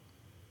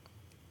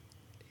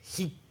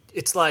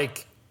 It's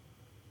like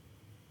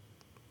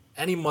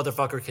any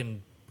motherfucker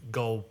can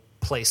go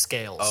play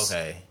scales.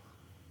 okay,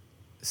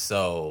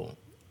 so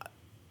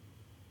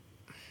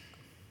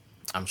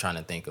I'm trying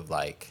to think of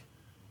like,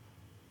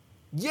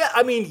 Yeah,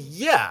 I mean,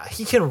 yeah,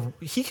 he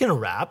can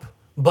rap,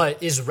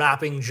 but is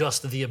rapping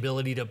just the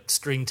ability to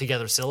string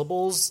together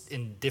syllables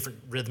in different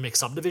rhythmic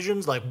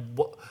subdivisions? Like,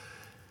 what?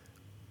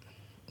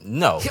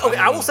 no. Okay,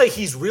 I will say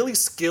he's really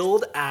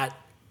skilled at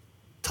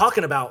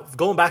talking about,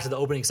 going back to the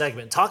opening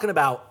segment, talking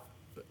about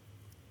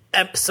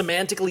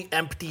semantically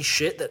empty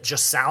shit that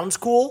just sounds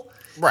cool.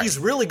 Right. He's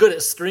really good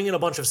at stringing a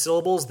bunch of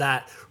syllables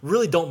that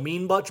really don't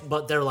mean much,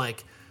 but they're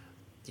like,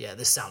 yeah,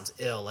 this sounds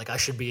ill. Like I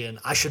should be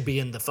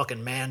in the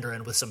fucking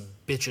Mandarin with some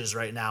bitches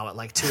right now at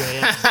like 2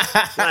 a.m.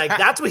 Like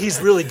that's what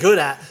he's really good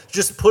at.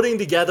 Just putting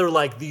together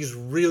like these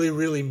really,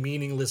 really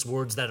meaningless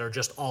words that are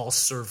just all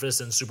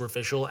surface and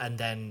superficial, and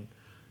then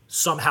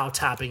somehow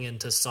tapping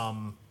into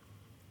some,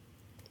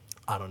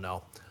 I don't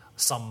know,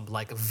 some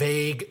like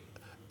vague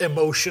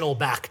emotional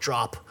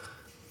backdrop.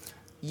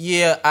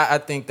 Yeah, I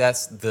think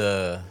that's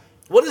the.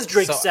 What has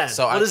Drake So- said?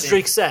 so What I has think-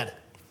 Drake said?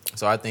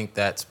 So I think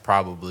that's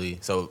probably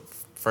so.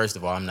 First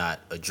of all, I'm not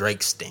a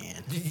Drake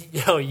stan,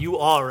 Yo, you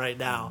are right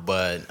now.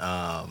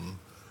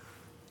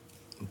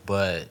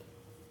 but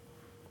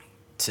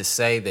to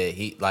say that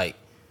he like,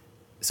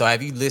 so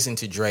have you listened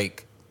to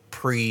Drake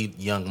pre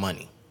Young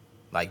Money?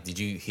 Like, did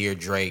you hear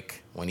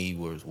Drake when he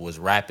was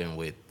rapping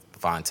with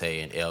Fonte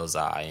and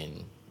Elzhi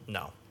and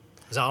No,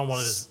 because I don't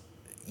want to just.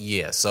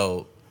 yeah?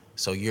 So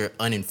you're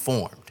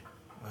uninformed.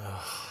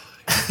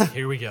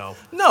 Here we go.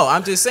 No,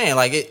 I'm just saying,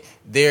 like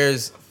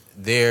there's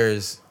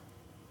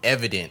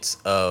evidence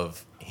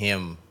of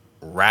him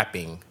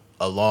rapping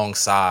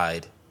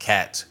alongside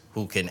cats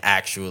who can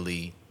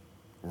actually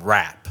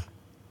rap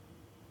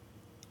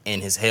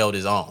and has held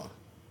his own.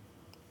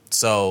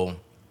 So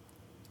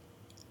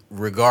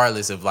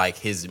regardless of like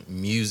his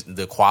music,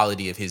 the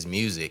quality of his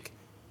music,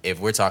 if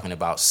we're talking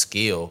about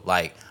skill,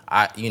 like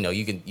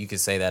you can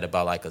say that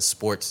about like a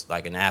sports,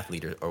 like an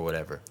athlete or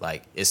whatever.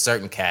 Like it's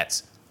certain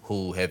cats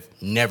who have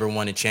never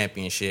won a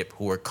championship,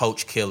 who are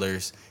coach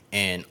killers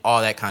and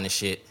all that kind of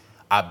shit.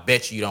 I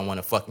bet you don't want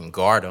to fucking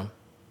guard them.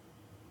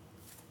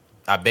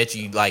 I bet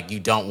you like you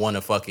don't want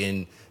to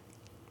fucking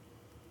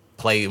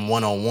play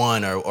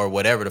one-on-one or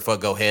whatever the fuck,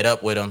 go head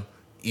up with them,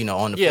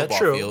 on the football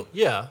true. field.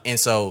 Yeah. And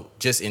so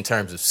just in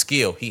terms of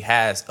skill, he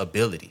has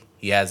ability.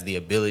 He has the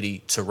ability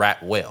to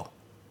rap well.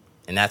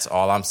 And that's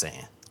all I'm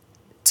saying.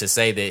 To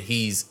say that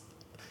he's,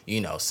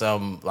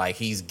 some like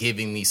he's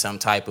giving me some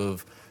type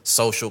of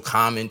social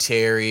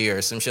commentary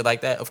or some shit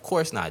like that. Of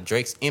course not.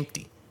 Drake's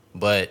empty.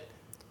 But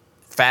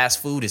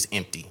fast food is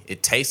empty.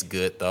 It tastes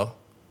good though.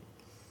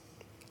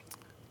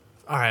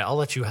 All right, I'll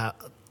let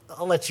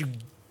you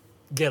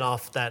get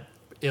off that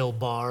ill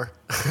bar.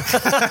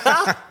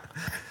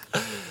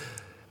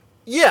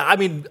 Yeah, I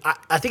mean,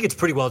 I think it's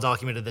pretty well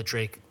documented that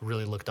Drake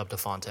really looked up to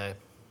Fonte.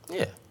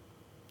 Yeah.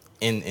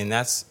 And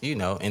that's,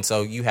 and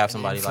so you have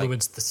somebody like,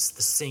 influenced the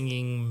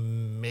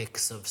singing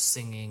mix of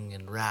singing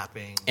and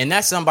rapping. and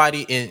that's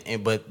somebody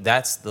but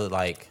that's the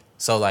like,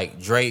 so like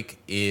Drake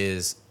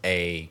is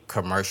a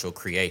commercial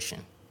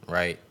creation,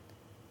 right?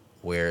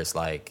 Where it's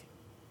like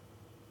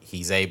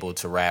he's able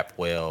to rap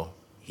well,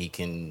 he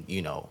can,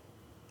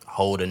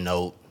 hold a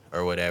note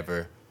or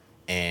whatever,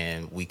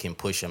 and we can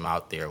push him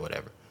out there or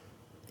whatever.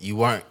 You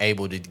weren't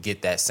able to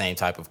get that same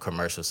type of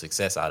commercial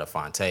success out of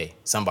Fonte,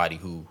 somebody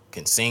who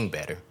can sing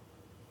better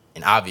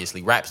and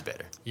obviously raps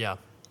better. Yeah.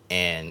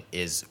 And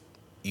is,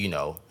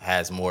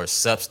 has more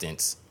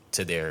substance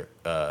to their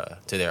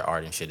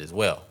art and shit as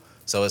well.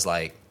 So it's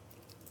like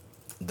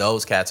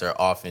those cats are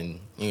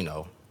often,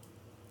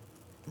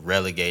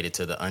 relegated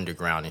to the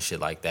underground and shit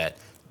like that,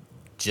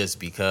 just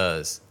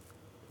because,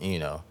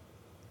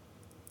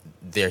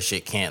 their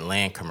shit can't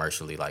land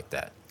commercially like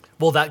that.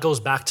 Well, that goes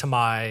back to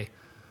my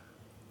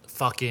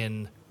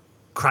fucking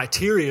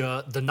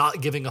criteria, the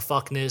not giving a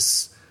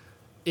fuckness,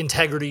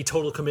 integrity,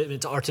 total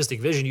commitment to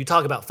artistic vision. You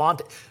talk about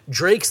Fonte.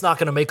 Drake's not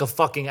going to make a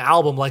fucking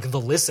album like The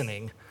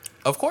Listening,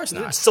 Of course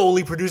not.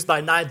 solely produced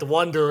by Ninth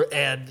Wonder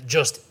and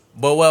just...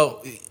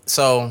 But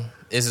so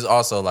this is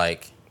also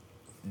like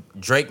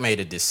Drake made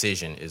a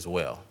decision as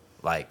well.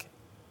 Like,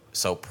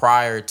 so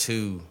prior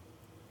to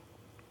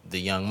the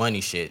Young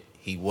Money shit,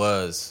 he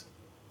was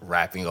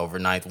rapping over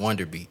Ninth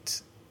Wonder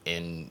beats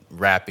and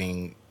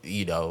rapping,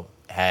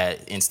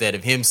 had, instead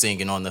of him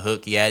singing on the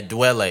hook, he had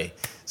Dwele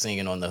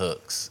singing on the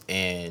hooks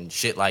and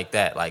shit like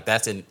that. Like,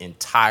 that's an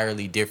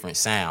entirely different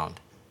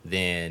sound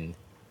than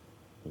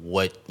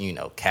what,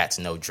 cats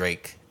know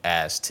Drake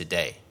as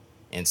today.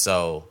 And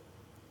so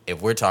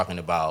if we're talking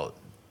about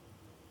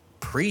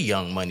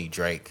pre-Young Money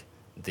Drake,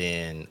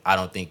 then I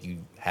don't think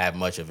you have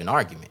much of an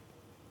argument,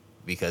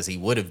 because he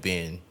would have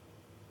been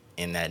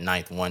in that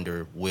Ninth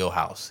Wonder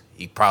wheelhouse.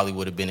 He probably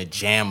would have been a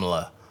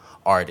Jamla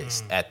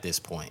artist at this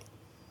point.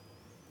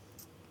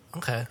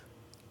 Okay.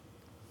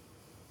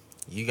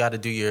 You got to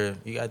do your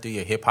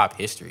hip hop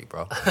history,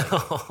 bro.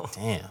 Like,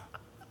 damn.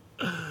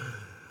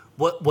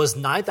 What was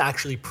Ninth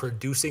actually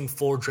producing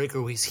for Drake,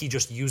 or was he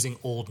just using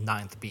old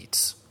Ninth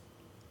beats?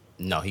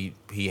 No, he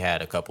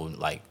had a couple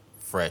like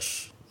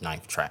fresh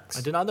Ninth tracks.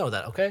 I did not know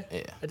that. Okay.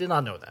 Yeah. I did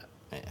not know that.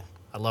 Yeah.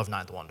 I love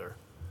Ninth Wonder.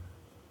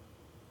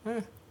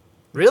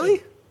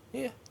 Really?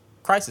 Yeah.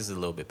 Crisis is a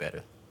little bit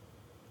better.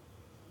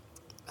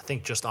 I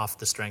think just off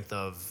the strength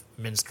of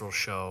Minstrel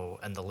Show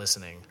and The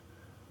Listening,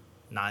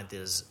 Ninth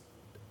is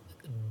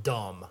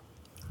dumb.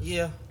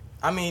 Yeah.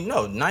 I mean,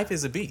 no, Ninth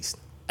is a beast.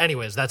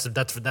 Anyways, that's a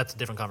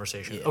different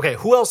conversation. Yeah. Okay,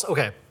 who else?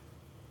 Okay,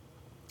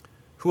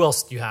 who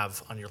else do you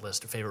have on your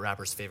list of favorite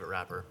rappers? Favorite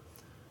rapper?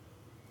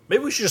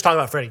 Maybe we should just talk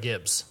about Freddie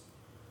Gibbs.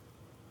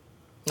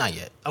 Not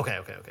yet. Okay.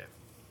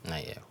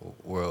 Not yet.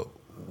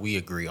 We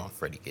agree on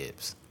Freddie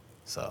Gibbs.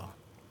 So,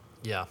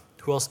 Yeah.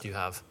 Who else do you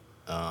have?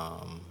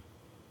 I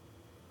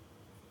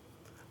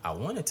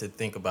wanted to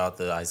think about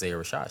the Isaiah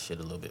Rashad shit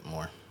a little bit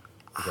more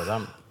because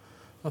I'm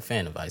a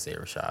fan of Isaiah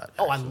Rashad.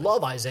 Oh, I actually.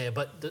 love Isaiah,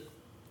 but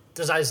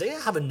does Isaiah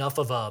have enough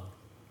of a?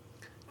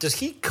 Does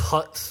he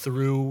cut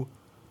through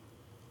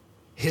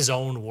his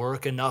own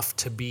work enough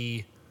to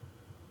be?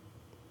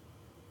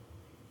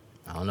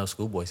 I don't know.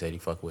 Schoolboy said he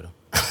fuck with him.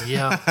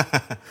 Yeah.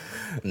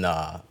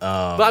 Nah.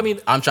 But I mean,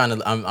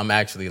 I'm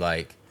actually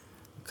like,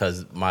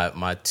 because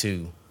my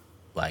two,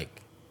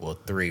 like, well,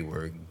 three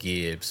were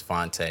Gibbs,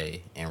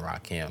 Fonte, and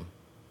Rakim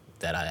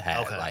that I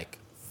had, Okay. like,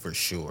 for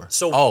sure.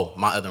 So-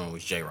 my other one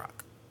was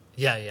J-Rock.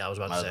 yeah. I was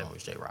about My to other say. one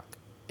was J-Rock.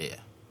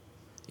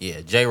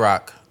 Yeah,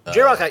 J-Rock.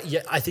 J-Rock,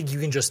 I think you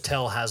can just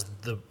tell has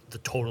the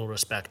total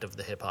respect of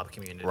the hip hop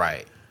community.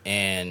 Right.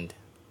 And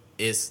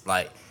it's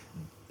like,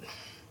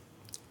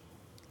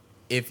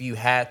 if you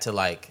had to,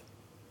 like,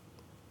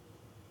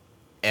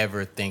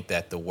 ever think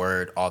that the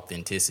word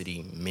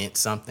authenticity meant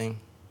something,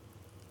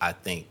 I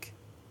think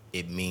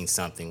it means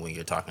something when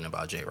you're talking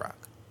about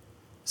J-Rock.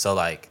 So,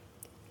 like,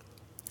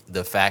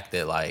 the fact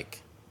that,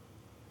 like,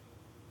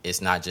 it's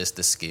not just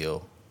the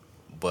skill,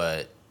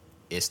 but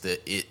it's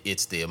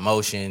the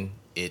emotion,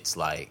 it's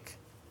like,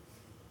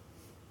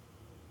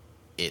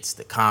 it's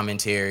the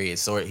commentary,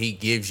 it's sort of,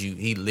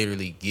 he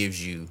literally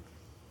gives you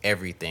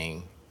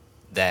everything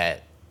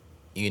that,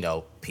 you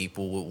know,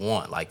 people would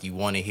want. Like, you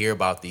want to hear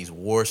about these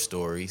war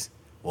stories,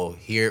 well,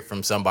 hear it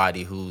from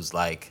somebody who's,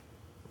 like,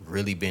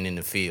 really been in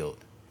the field.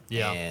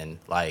 Yeah. And,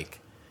 like,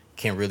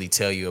 can really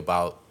tell you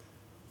about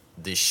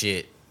the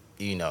shit,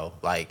 you know,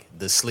 like,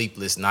 the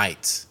sleepless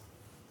nights,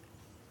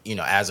 you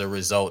know, as a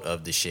result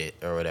of the shit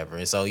or whatever.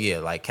 And so, yeah,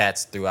 like,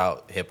 cats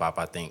throughout hip-hop,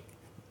 I think,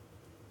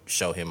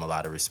 show him a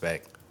lot of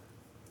respect.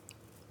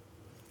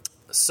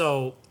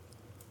 So,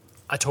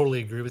 I totally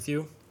agree with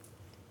you.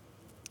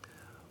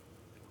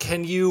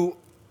 Can you?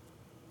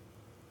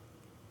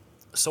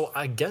 So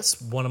I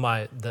guess one of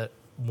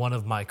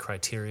my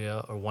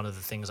criteria, or one of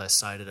the things I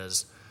cited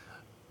as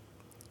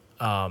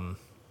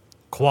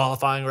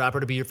qualifying a rapper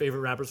to be your favorite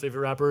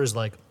rapper is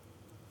like,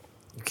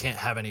 you can't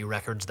have any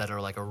records that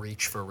are like a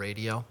reach for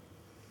radio.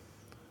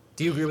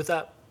 Do you agree with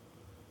that?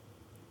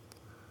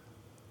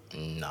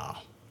 No.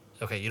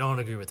 Okay, you don't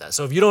agree with that.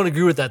 So if you don't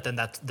agree with that,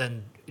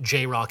 then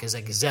J-Rock is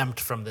exempt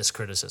from this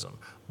criticism.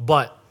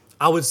 But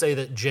I would say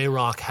that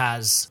J-Rock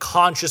has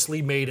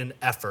consciously made an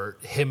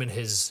effort, him and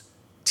his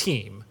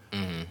team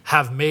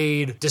have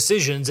made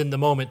decisions in the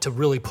moment to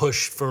really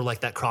push for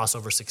like that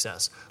crossover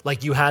success.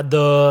 Like you had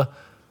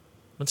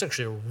that's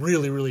actually a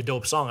really, really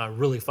dope song. I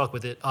really fuck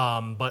with it.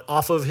 But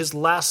off of his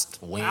last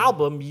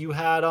album, you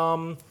had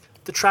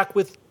the track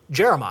with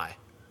Jeremiah.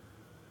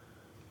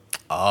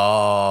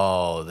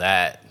 Oh,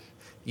 that.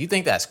 You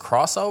think that's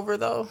crossover,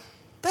 though?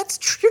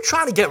 You're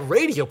trying to get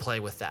radio play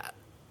with that.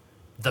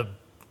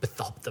 With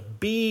the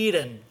beat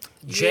and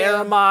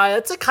Jeremiah.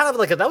 It's a kind of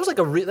like that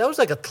was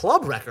like a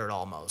club record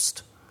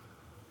almost.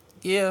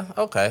 Yeah,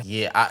 okay.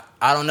 Yeah,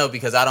 I don't know,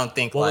 because I don't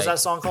think, What was that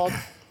song called?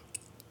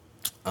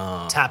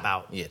 Tap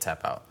Out. Yeah,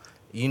 Tap Out.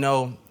 You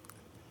know,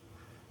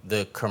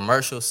 the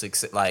commercial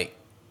success, like,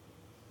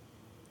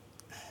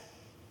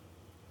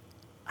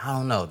 I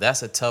don't know.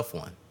 That's a tough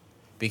one.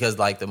 Because,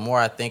 like, the more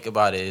I think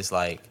about it, it's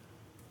like,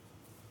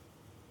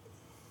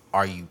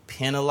 are we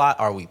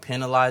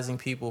penalizing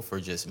people for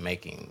just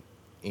making,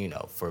 you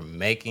know, for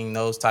making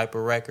those type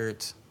of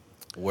records?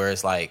 Where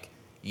it's like,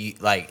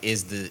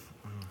 is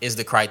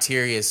the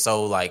criteria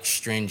so, like,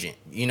 stringent?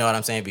 You know what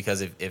I'm saying?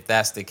 Because if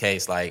that's the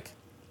case, like,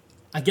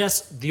 I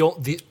guess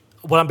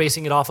what I'm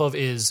basing it off of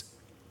is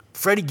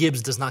Freddie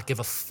Gibbs does not give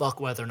a fuck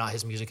whether or not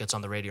his music gets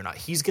on the radio or not.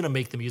 He's going to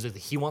make the music that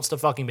he wants to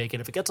fucking make,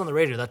 and if it gets on the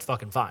radio, that's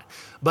fucking fine.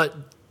 But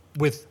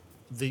with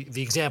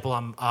the example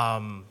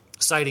I'm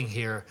citing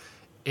here,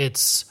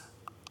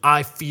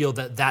 I feel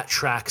that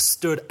track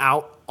stood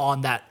out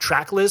on that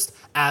track list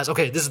as,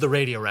 okay, this is the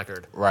radio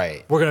record.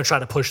 right. We're going to try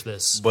to push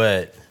this.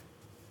 But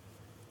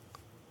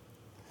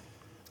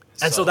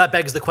And so that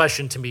begs the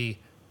question to me,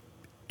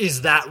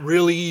 is that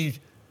really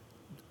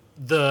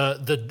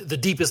the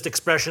deepest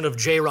expression of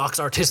J-Rock's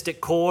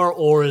artistic core,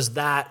 or is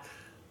that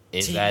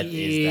Is that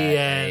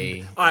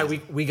and all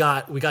right, we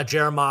got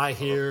Jeremiah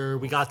here.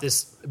 We got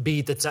this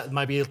beat that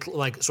might be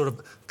like sort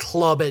of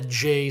club at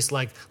Jace.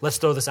 Like, let's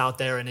throw this out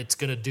there, and it's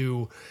gonna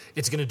do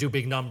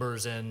big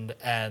numbers, and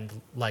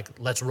like,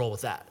 let's roll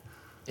with that.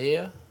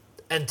 Yeah.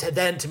 And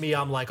then to me,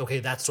 I'm like,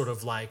 okay, that's sort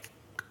of like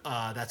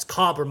that's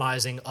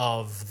compromising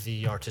of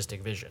the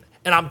artistic vision,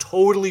 and I'm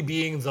totally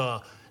being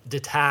the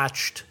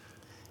detached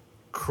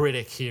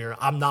critic here.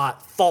 I'm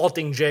not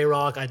faulting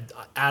J-Rock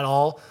at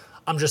all.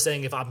 I'm just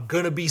saying, if I'm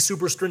gonna be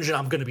super stringent,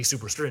 I'm gonna be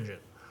super stringent.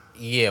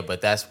 Yeah,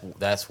 but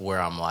that's where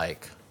I'm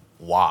like,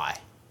 why?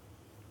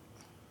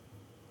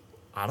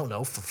 I don't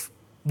know.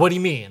 What do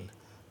you mean?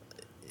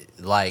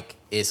 Like,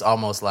 it's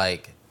almost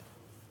like,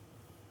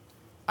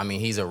 I mean,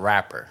 he's a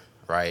rapper,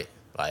 right?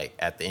 Like,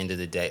 at the end of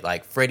the day,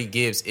 like, Freddie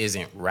Gibbs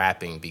isn't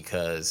rapping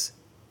because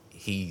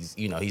he's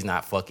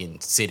not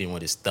fucking sitting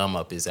with his thumb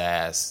up his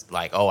ass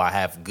like, oh, I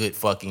have good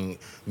fucking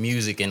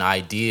music and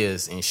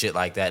ideas and shit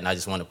like that, and I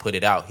just want to put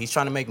it out. He's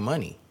trying to make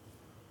money.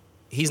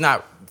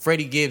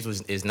 Freddie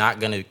Gibbs is not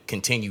going to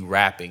continue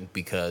rapping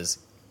because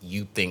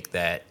you think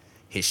that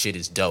his shit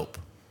is dope.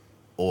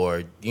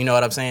 Or, you know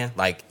what I'm saying?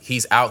 Like,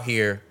 he's out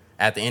here,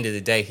 at the end of the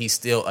day, he's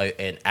still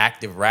an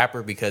active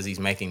rapper because he's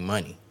making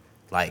money.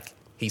 Like,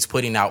 he's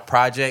putting out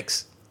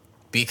projects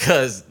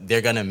because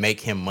they're going to make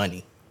him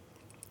money.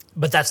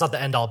 But that's not the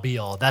end all be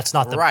all. That's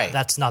not the right.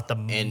 That's not the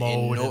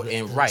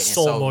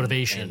sole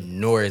motivation.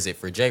 And nor is it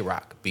for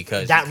J-Rock,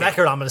 because that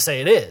record, I'm going to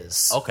say it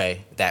is.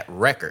 Okay, that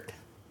record.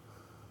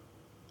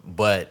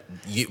 But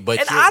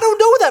I don't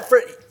know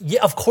that.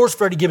 Yeah, of course,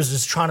 Freddie Gibbs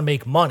is trying to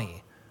make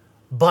money,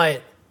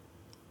 but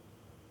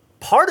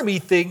part of me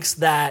thinks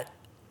that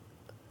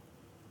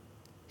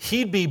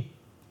he'd be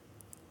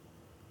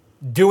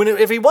doing it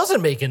if he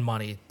wasn't making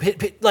money.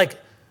 Like,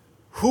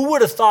 who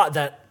would have thought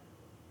that?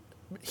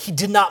 He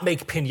did not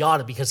make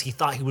Pinata because he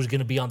thought he was going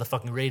to be on the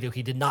fucking radio.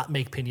 He did not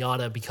make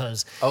Pinata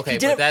because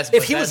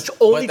if he was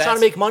only trying to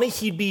make money,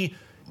 he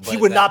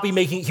would not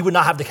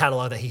have the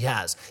catalog that he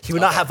has. He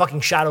would not have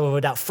fucking shadow of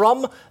a doubt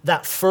from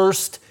that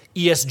first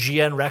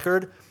ESGN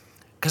record,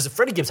 because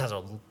Freddie Gibbs has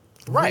a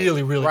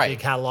really big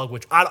catalog,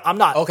 which I'm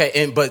not.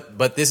 Okay,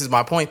 but this is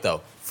my point though.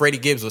 Freddie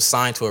Gibbs was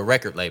signed to a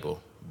record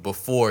label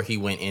before he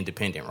went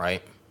independent,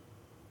 right?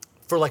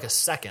 For like a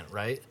second,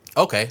 right?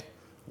 Okay.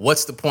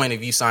 What's the point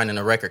of you signing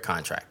a record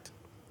contract?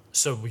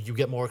 So you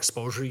get more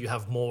exposure. You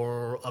have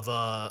more of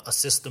a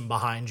system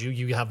behind you.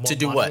 You have more to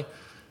do money. What?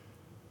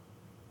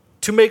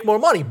 To make more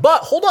money.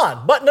 But hold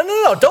on. But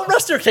no. Don't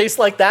rest your case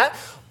like that.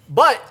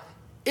 But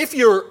if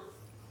you're,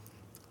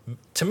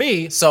 to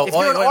me, so if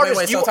you're an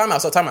artist,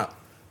 so time out.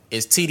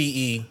 Is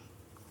TDE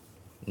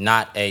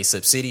not a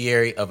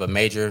subsidiary of a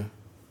major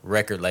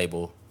record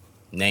label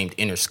named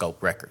Interscope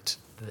Records?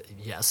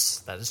 Yes,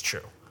 that is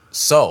true.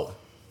 So,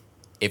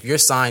 if you're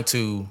signed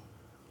to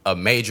a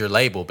major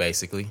label,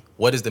 basically,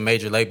 what is the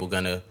major label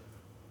gonna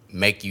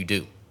make you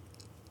do?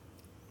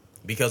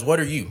 Because what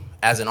are you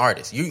as an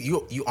artist?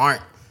 You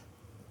aren't,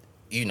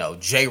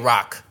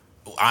 J-Rock.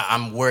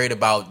 I'm worried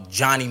about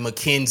Johnny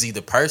McKenzie,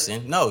 the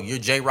person. No, you're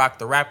J-Rock,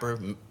 the rapper,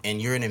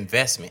 and you're an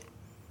investment.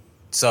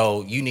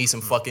 So you need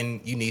some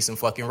fucking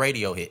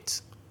radio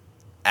hits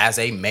as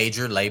a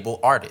major label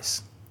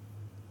artist.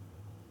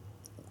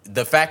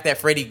 The fact that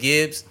Freddie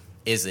Gibbs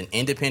is an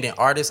independent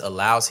artist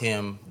allows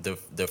him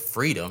the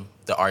freedom,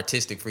 the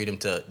artistic freedom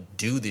to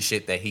do the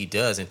shit that he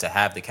does and to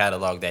have the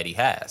catalog that he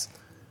has.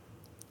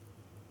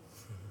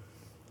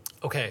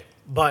 Okay,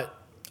 but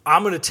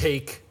I'm going to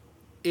take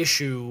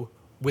issue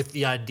with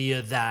the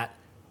idea that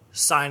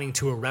signing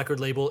to a record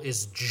label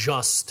is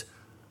just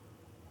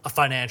a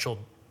financial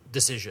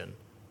decision,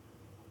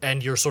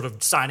 and you're sort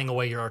of signing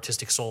away your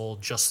artistic soul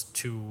just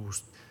to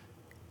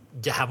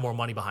have more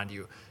money behind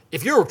you.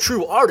 If you're a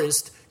true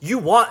artist, you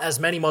want as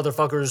many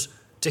motherfuckers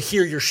to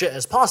hear your shit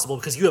as possible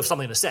because you have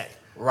something to say.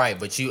 Right,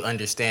 but you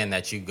understand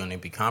that you're going to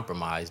be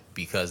compromised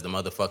because the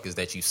motherfuckers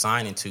that you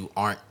sign into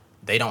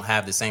they don't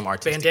have the same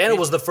artistic Bandana vision.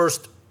 was the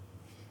first.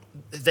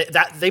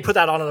 They put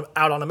that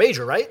out on a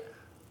major, right?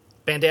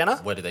 Bandana?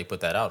 What did they put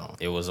that out on?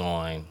 It was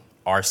on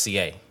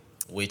RCA,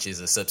 which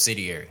is a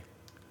subsidiary.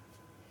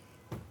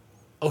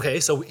 Okay,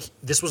 so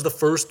this was the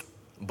first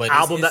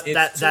album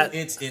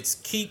it's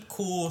Keep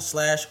Cool /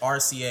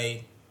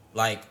 RCA.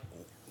 Like,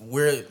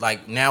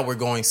 now we're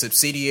going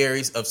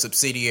subsidiaries of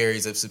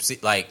subsidiaries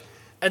of like.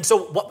 And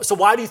so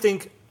why do you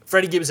think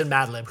Freddie Gibbs and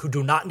Madlib, who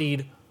do not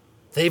need,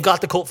 they've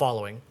got the cult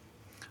following,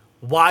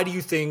 why do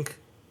you think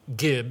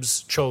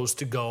Gibbs chose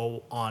to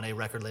go on a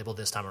record label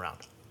this time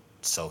around?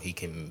 So he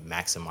can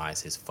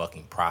maximize his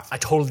fucking profit. I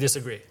totally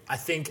disagree. I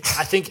think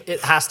it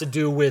has to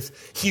do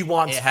with he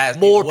wants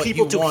more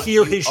people to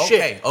hear his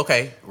shit.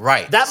 Okay,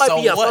 right. That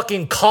might be a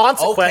fucking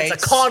consequence, a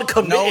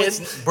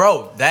concomitant.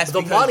 Bro, that's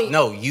the because money.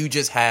 No, you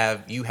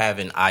have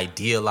an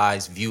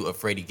idealized view of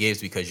Freddie Gibbs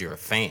because you're a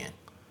fan.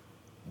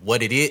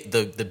 What it is,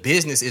 the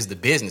business is the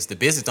business. The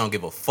business don't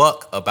give a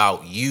fuck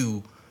about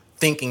you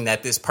thinking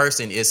that this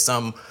person is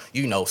some,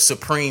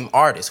 supreme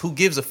artist. Who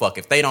gives a fuck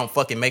if they don't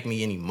fucking make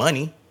me any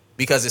money?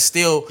 Because it's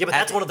still... Yeah, but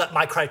that's one of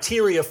my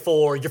criteria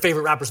for your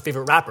favorite rapper's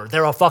favorite rapper.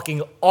 They're a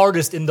fucking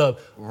artist in the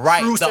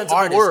true sense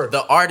of the word.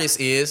 The artist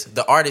is,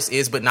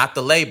 but not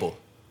the label.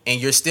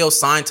 And you're still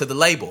signed to the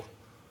label.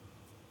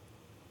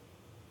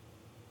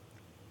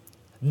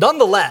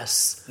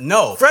 Nonetheless,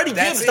 no, Freddie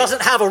Gibbs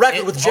doesn't have a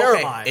record with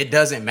Jeremiah. Okay, it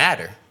doesn't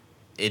matter.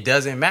 It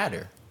doesn't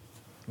matter.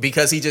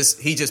 Because he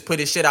just put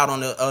his shit out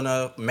on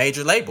a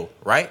major label,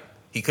 right?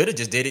 He could have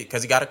just did it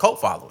because he got a cult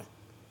following.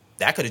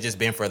 That could have just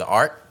been for the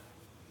art,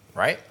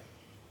 right?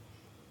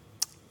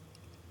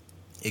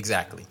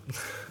 Exactly.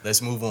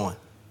 Let's move on.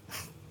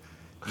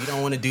 You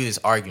don't want to do this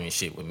arguing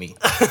shit with me.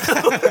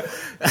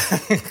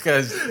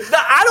 Because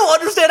I don't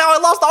understand how I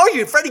lost the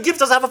argument. Freddie Gibbs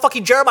doesn't have a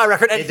fucking Jeremiah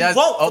record, and he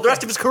won't for the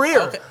rest of his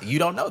career. Okay. You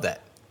don't know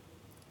that.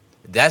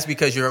 That's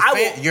because you're a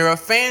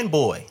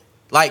fanboy.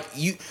 Like,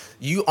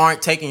 you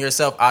aren't taking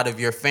yourself out of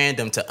your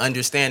fandom to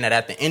understand that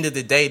at the end of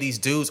the day, these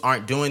dudes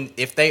aren't doing...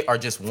 If they are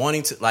just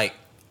wanting to... Like,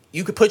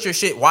 you could put your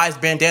shit... Why is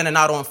Bandana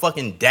not on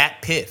fucking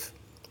Dat Piff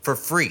for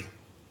free?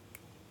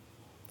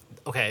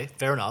 Okay,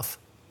 fair enough.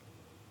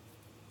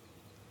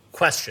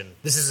 Question.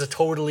 This is a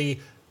totally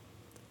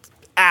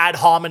ad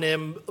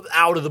hominem,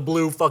 out of the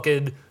blue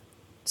fucking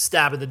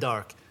stab in the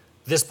dark.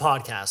 This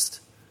podcast.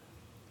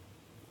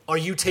 Are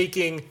you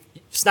taking...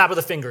 Snap of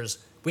the fingers.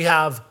 We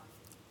have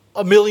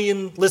 1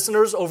 million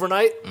listeners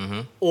overnight,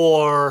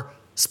 or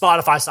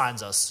Spotify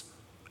signs us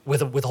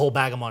with a whole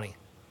bag of money?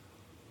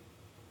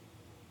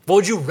 What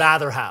would you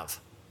rather have?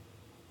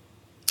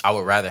 I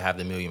would rather have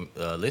the 1 million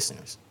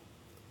listeners.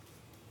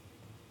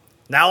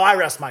 Now I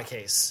rest my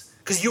case.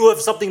 Because you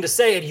have something to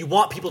say and you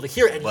want people to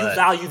hear it, and you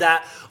value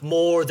that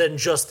more than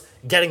just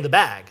getting the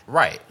bag.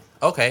 Right.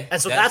 Okay.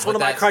 And so that's one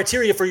of my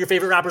criteria for your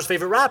favorite rapper's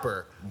favorite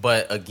rapper.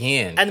 But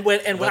again... And when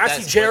I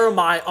see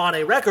Jeremiah on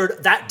a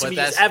record, that to me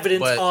is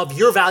evidence of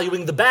you're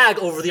valuing the bag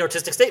over the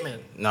artistic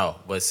statement. No,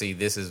 but see,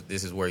 this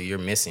is where you're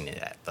missing it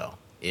at, though,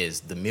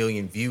 is the 1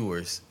 million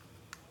viewers.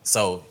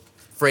 So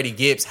Freddie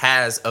Gibbs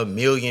has 1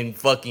 million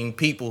fucking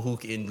people who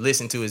can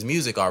listen to his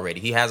music already.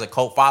 He has a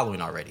cult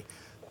following already.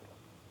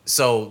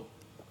 So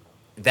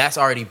that's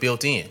already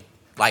built in.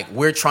 Like,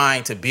 we're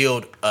trying to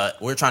build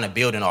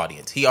an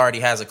audience. He already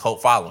has a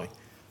cult following.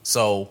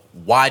 So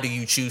why do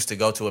you choose to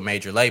go to a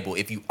major label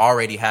if you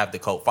already have the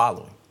cult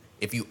following?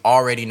 If you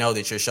already know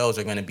that your shows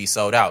are going to be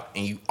sold out,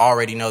 and you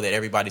already know that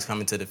everybody's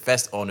coming to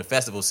on the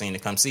festival scene to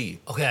come see you.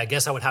 Okay, I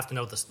guess I would have to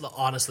know this.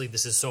 Honestly,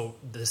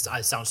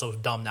 I sound so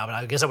dumb now, but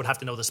I guess I would have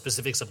to know the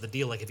specifics of the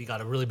deal. Like, if you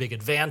got a really big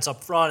advance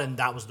up front and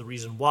that was the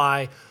reason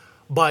why.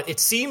 But it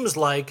seems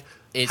like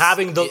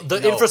having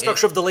the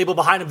infrastructure of the label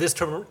behind him this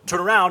turn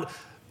around...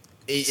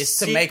 It's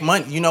to make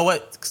money. You know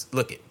what?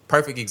 Look,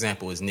 perfect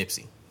example is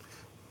Nipsey.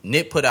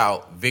 Nip put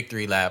out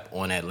Victory Lap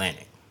on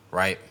Atlantic,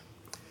 right?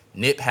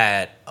 Nip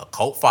had a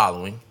cult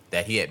following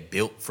that he had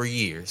built for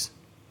years.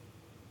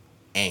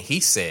 And he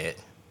said,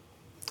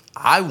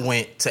 I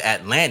went to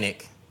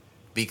Atlantic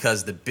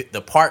because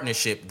the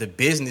partnership, the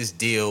business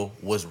deal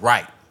was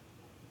right.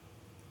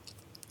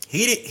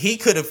 He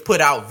could have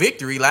put out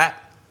Victory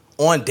Lap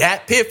on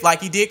Dat Piff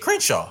like he did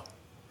Crenshaw.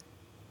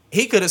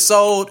 He could have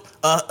sold,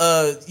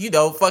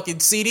 fucking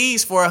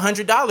CDs for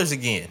 $100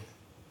 again.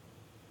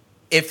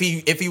 If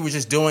he was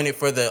just doing it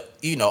for the,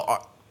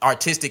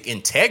 artistic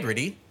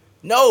integrity.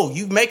 No,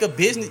 you make a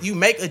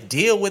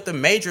deal with a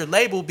major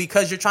label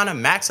because you're trying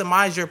to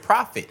maximize your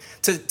profit.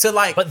 To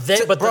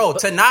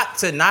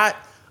not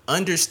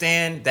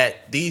understand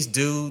that these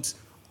dudes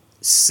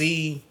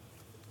see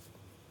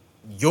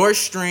your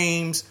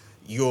streams,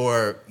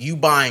 you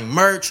buying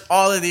merch,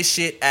 all of this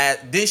shit,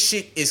 this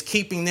shit is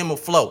keeping them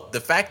afloat. The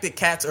fact that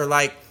cats are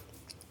like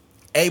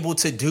able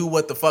to do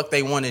what the fuck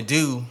they want to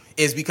do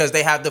is because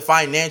they have the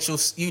financial,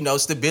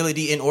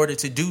 stability in order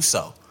to do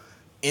so.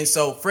 And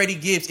so Freddie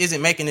Gibbs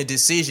isn't making a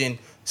decision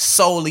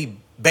solely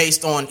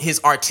based on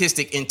his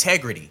artistic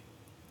integrity.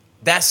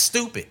 That's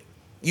stupid.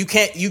 You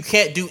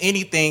can't do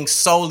anything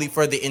solely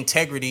for the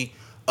integrity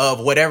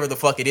of whatever the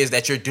fuck it is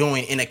that you're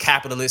doing in a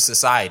capitalist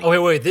society.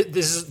 Oh, wait.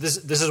 This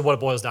is what it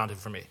boils down to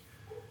for me.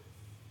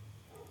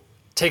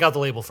 Take out the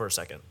label for a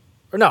second.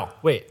 Or no,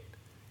 wait.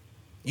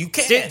 You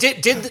can't.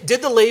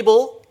 Did the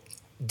label,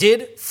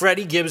 did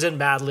Freddie Gibbs and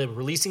Madlib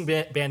releasing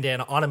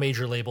Bandana on a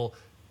major label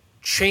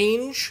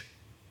change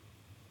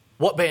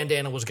what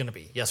Bandana was going to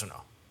be? Yes or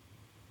no?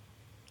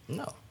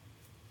 No.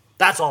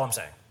 That's all I'm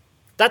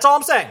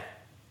saying.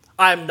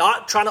 I'm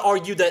not trying to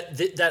argue that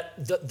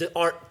the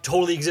art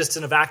totally exists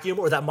in a vacuum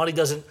or that money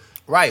doesn't.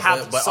 Right,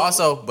 but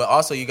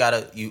also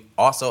you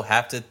also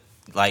have to,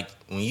 like,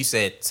 when you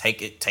said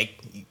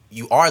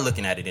you are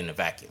looking at it in a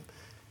vacuum.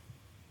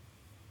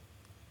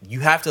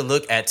 You have to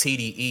look at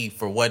TDE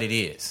for what it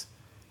is.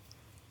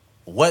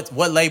 What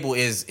label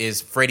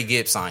is Freddie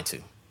Gibbs signed to?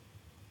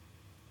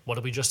 What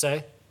did we just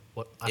say?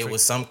 It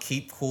was some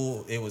Keep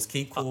Cool. It was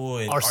Keep Cool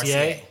and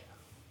RCA.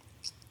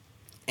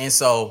 And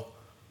so,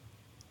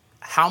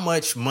 how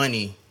much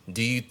money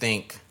do you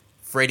think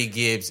Freddie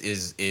Gibbs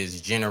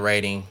is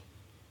generating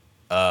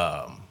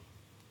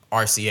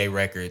RCA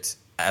Records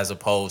as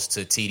opposed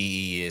to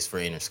TDE is for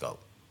Interscope?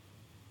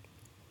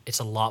 It's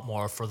a lot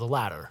more for the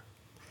latter.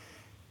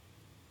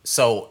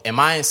 So am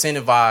I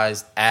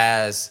incentivized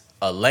as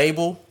a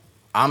label?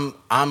 I'm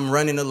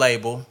running a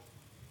label.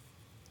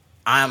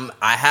 I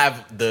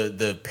have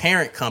the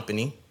parent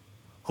company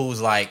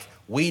who's like,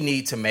 we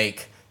need to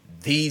make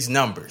these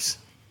numbers.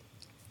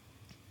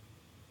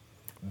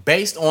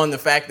 Based on the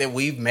fact that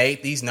we've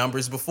made these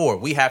numbers before,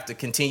 we have to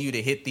continue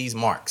to hit these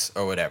marks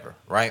or whatever,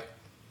 right?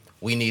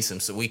 We need some,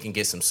 so we can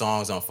get some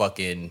songs on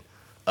fucking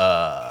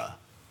the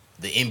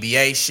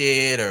NBA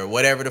shit or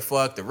whatever the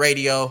fuck, the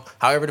radio,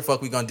 however the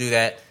fuck we gonna do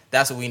that.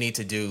 That's what we need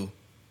to do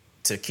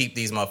to keep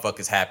these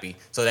motherfuckers happy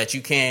so that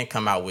you can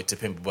come out with To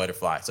Pimp a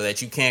Butterfly, so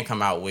that you can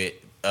come out with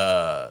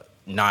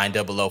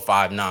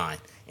 90059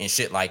 and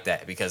shit like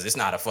that, because it's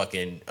not a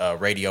fucking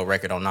radio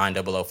record on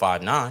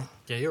 90059.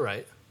 Yeah, you're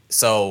right.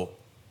 So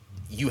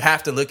you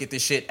have to look at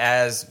this shit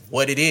as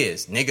what it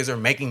is. Niggas are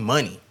making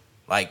money.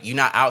 Like, you're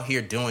not out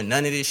here doing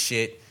none of this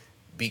shit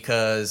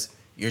because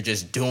you're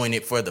just doing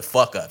it for the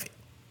fuck of it.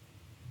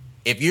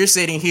 If you're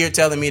sitting here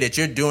telling me that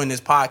you're doing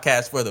this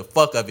podcast for the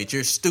fuck of it,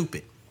 you're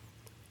stupid.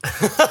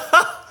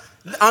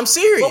 I'm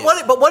serious. All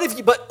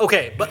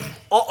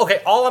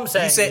I'm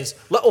saying is,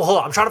 hold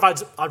on. I'm trying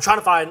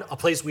to find a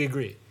place we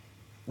agree.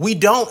 We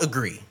don't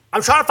agree.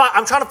 I'm trying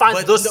to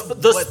find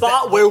the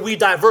spot where we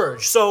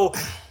diverge. So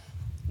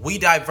we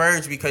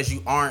diverge because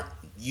you are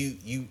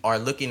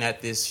looking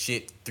at this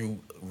shit through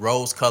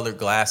rose-colored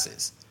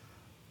glasses.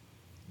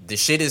 The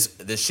shit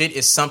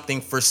is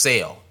something for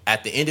sale.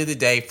 At the end of the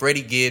day,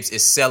 Freddie Gibbs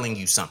is selling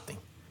you something.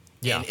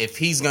 Yeah. And if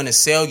he's going to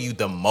sell you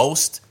the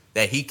most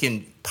that he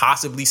can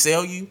possibly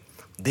sell you,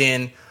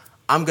 then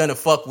I'm going to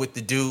fuck with the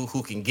dude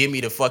who can give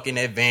me the fucking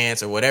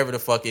advance or whatever the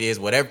fuck it is,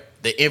 whatever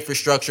the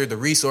infrastructure, the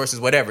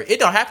resources, whatever. It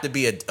don't have to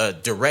be a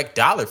direct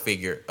dollar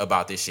figure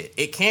about this shit.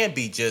 It can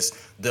be just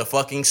the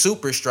fucking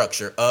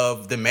superstructure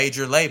of the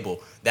major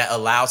label that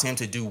allows him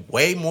to do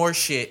way more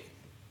shit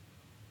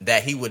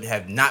that he would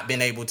have not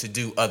been able to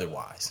do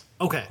otherwise.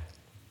 Okay.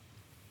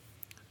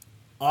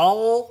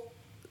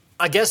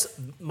 I guess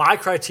my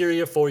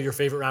criteria for your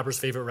favorite rapper's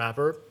favorite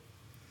rapper.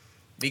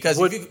 Because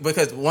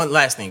one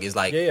last thing is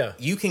like,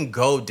 you can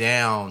go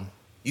down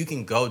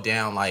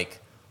like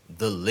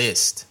the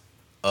list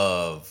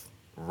of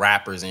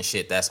rappers and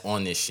shit that's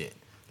on this shit.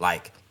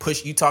 Like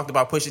you talked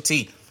about Pusha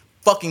T.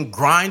 Fucking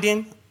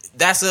Grinding,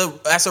 that's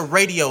a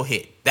radio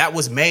hit. That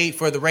was made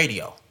for the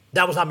radio.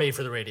 That was not made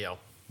for the radio.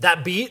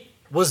 That beat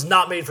was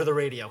not made for the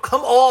radio.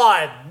 Come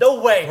on,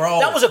 no way, bro.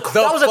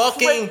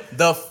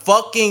 The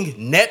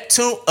fucking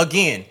Neptune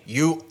again.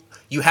 You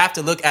have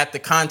to look at the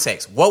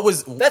context.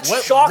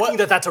 That's shocking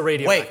that's a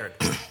radio record.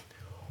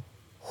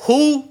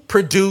 Who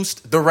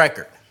produced the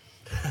record?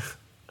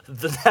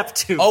 The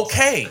Neptunes.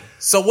 Okay,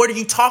 so what are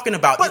you talking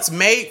about? It's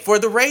made for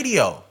the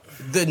radio.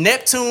 The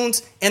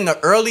Neptunes in the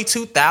early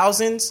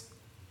 2000s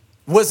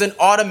was an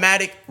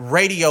automatic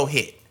radio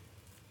hit.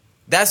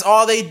 That's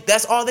all they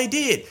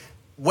did.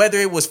 Whether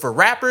it was for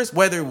rappers,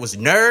 whether it was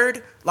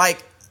nerd,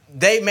 like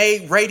they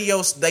made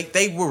radios, like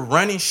they were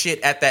running shit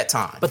at that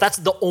time. But that's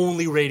the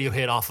only radio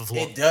hit off of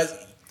Look.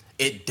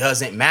 It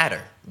doesn't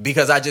matter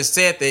because I just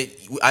said that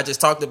I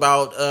just talked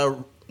about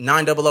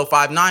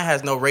 90059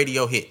 has no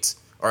radio hits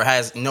or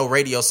has no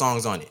radio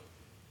songs on it.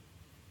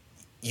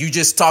 You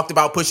just talked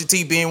about Pusha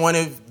T being one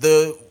of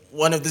the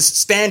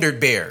standard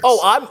bearers. Oh,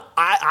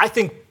 I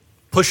think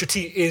Pusha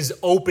T is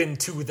open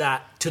to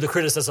the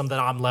criticism that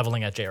I'm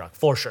leveling at J-Rock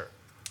for sure.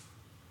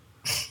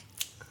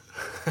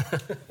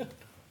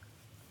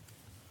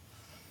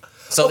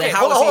 So then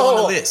how is he on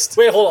the list?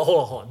 Wait, hold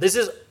on. This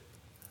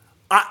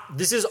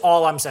is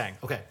all I'm saying.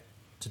 Okay,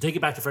 to take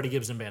it back to Freddie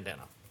Gibbs and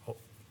Bandana.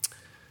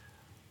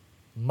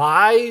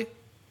 My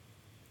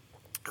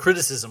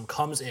criticism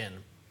comes in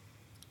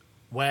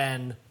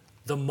when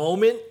the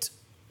moment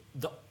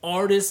the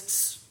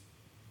artist's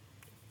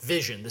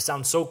vision, this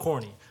sounds so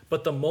corny,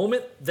 but the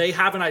moment they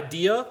have an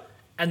idea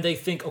and they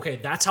think, okay,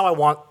 that's how I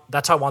want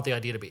the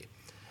idea to be.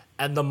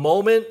 And the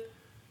moment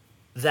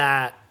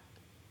that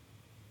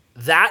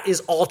is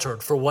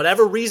altered for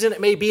whatever reason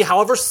it may be,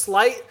 however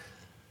slight,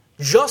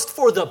 just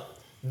for the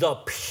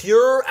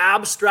pure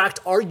abstract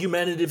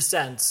argumentative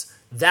sense,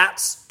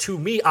 that's, to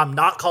me, I'm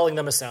not calling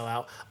them a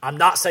sellout. I'm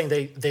not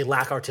saying they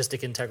lack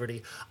artistic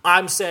integrity.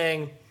 I'm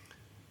saying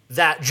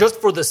that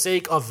just for the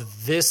sake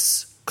of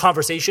this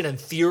conversation and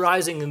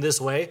theorizing in this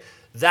way,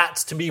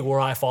 that's, to me, where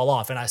I fall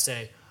off. And I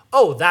say,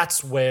 oh,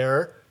 that's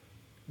where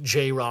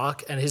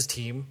J-Rock and his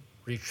team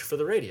reach for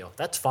the radio.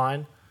 That's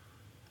fine.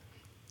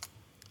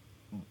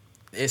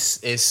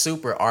 It's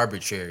super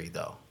arbitrary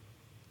though,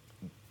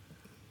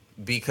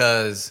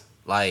 because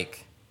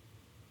like,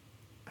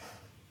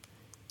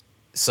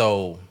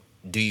 so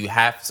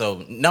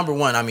number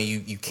one, I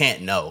mean you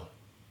can't know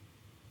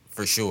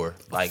for sure,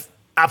 like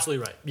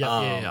absolutely right.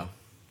 Yeah.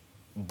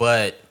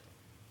 But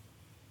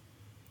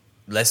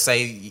let's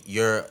say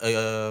your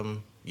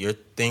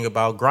thing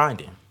about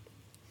Grinding,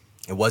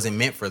 it wasn't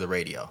meant for the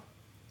radio,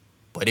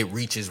 but it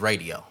reaches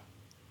radio.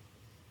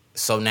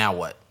 So now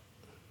what?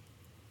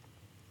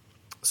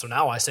 So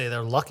now I say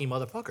they're lucky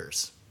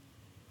motherfuckers.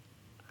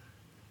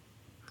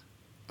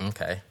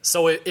 Okay.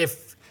 So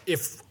if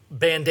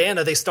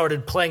Bandana, they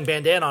started playing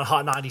Bandana on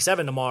Hot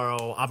 97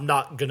 tomorrow, I'm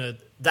not gonna.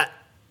 That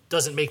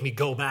doesn't make me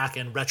go back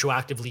and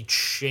retroactively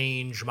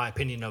change my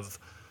opinion of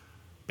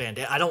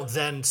Bandana. I don't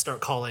then start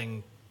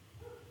calling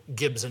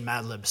Gibbs and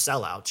Madlib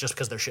sellouts just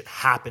because their shit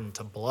happened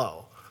to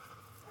blow.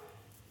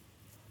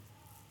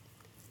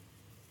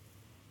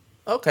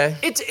 Okay.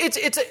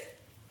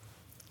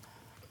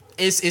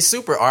 It's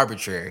super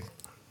arbitrary.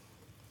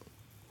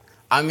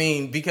 I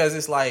mean, because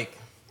it's like,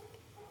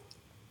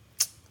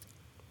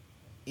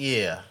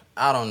 yeah,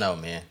 I don't know,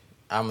 man.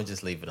 I'm gonna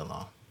just leave it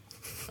alone.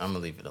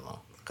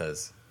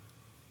 Because,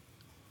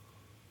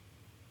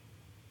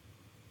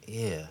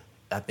 yeah,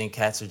 I think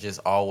cats are just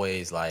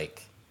always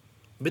like.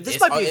 But this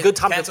might be a good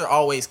time. Cats are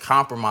always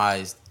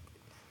compromised.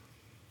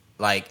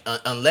 Like,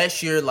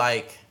 unless you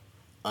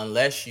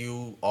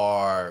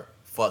are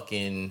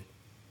fucking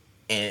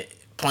and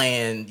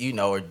playing,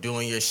 or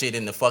doing your shit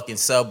in the fucking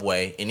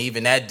subway, and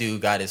even that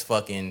dude got his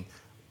fucking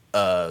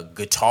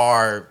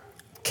guitar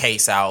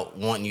case out,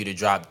 wanting you to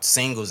drop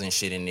singles and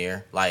shit in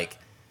there. Like,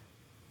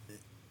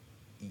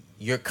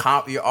 you're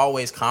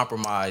always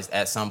compromised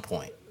at some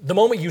point. The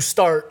moment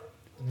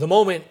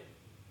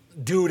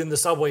dude in the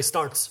subway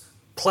starts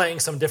playing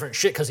some different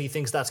shit because he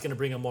thinks that's going to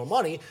bring him more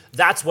money,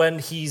 that's when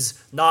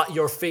he's not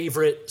your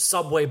favorite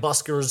subway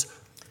busker's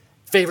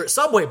favorite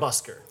subway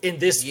busker in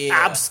this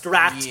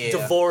abstract,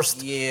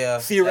 divorced,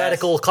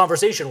 theoretical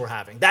conversation we're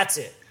having. That's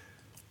it.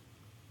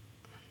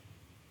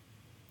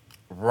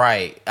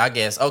 Right. I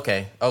guess.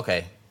 Okay.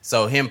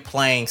 So him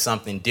playing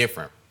something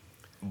different,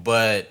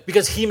 but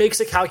because he makes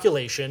a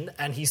calculation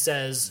and he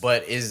says,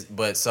 is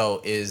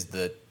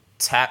the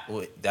tap?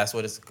 That's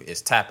what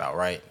it's tap out,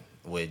 right?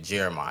 With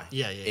Jeremiah.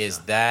 Yeah. Is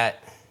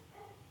that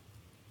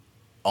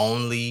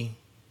only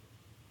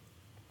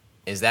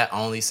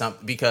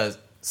something? Because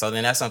so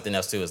then that's something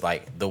else too. Is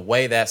like the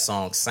way that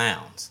song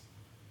sounds,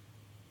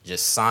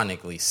 just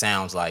sonically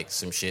sounds like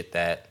some shit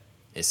that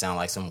it sounds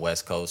like some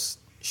West Coast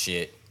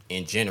shit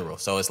in general.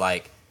 So it's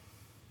like,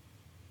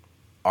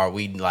 are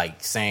we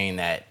like saying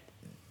that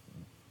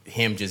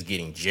him just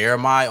getting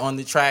Jeremiah on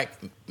the track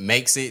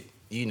makes it,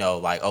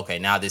 like, okay,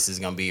 now this is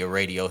gonna be a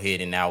radio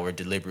hit, and now we're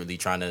deliberately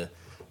trying to.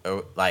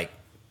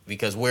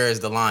 Because where is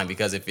the line?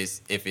 Because if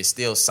it's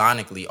still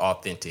sonically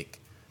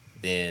authentic,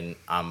 then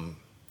I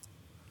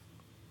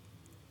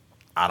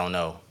don't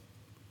know.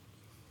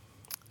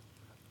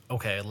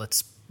 Okay,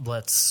 let's.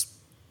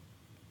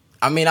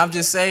 I mean, I'm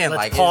just saying, let's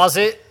like, pause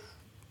it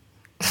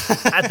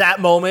at that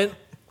moment,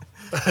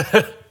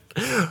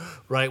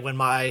 right when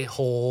my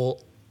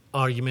whole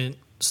argument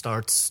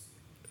starts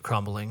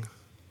crumbling.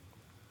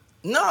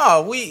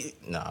 Okay,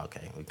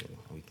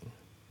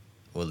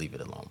 we'll leave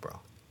it alone, bro.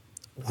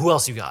 Who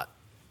else you got?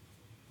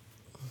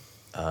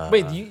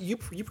 Wait, you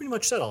pretty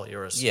much said all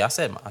yours. Yeah, I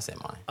said mine.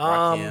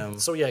 Rakim,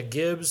 so yeah,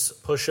 Gibbs,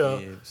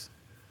 Pusha,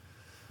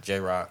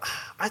 J-Rock.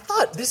 I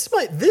thought this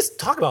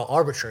talk about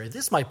arbitrary.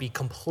 This might be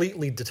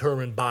completely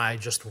determined by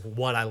just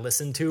what I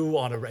listen to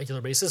on a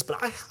regular basis.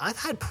 But I've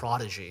had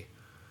Prodigy,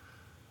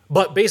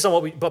 but based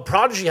on but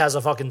Prodigy has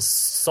a fucking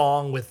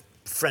song with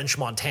French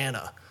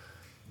Montana,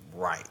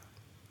 right?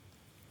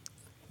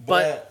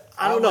 But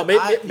I don't know.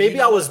 Maybe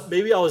I was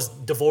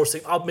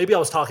divorcing. Maybe I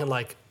was talking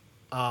like,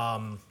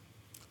 what?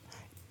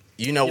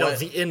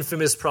 The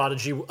infamous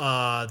Prodigy,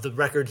 the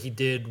record he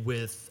did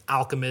with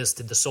Alchemist,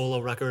 did the solo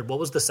record. What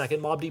was the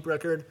second Mobb Deep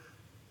record?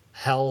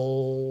 What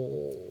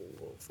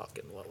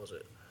was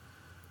it?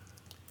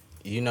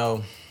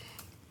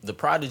 The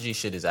Prodigy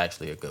shit is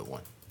actually a good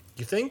one.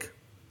 You think?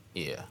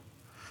 Yeah.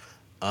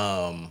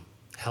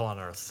 Hell on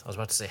Earth. I was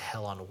about to say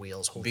Hell on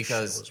Wheels. Holy shit,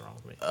 what was wrong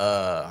with me?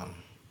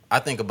 I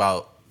think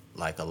about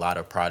like a lot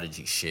of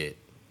Prodigy shit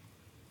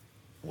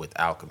with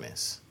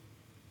Alchemist,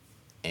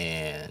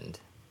 and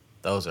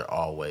those are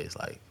always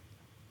like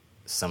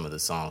some of the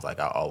songs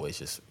like I always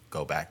just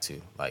go back to,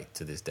 like,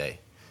 to this day.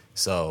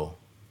 So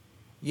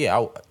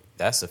yeah,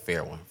 that's a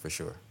fair one for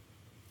sure.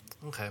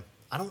 Okay,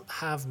 I don't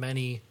have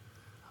many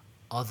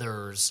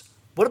others.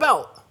 What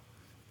about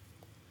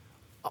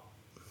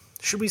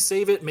should we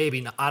save it?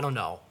 Maybe not. I don't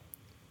know.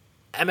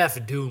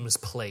 MF Doom's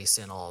place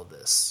in all of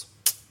this.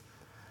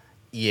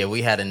 Yeah,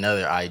 we had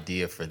another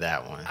idea for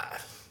that one.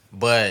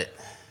 But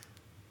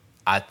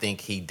I think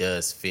he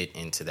does fit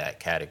into that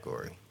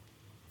category.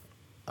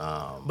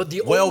 But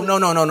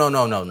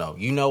no.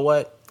 You know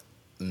what?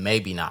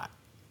 Maybe not.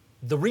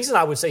 The reason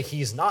I would say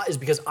he's not is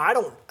because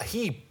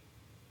he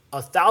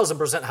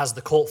 1,000% has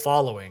the cult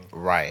following.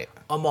 Right.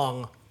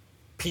 Among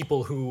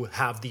people who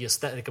have the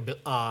aesthetic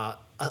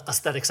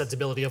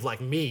sensibility of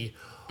like me,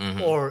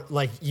 or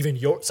like even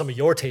some of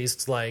your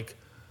tastes, like.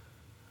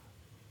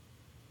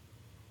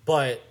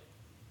 But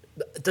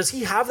does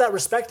he have that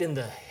respect in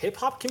the hip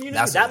hop community?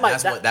 That's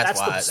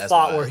the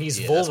spot where he's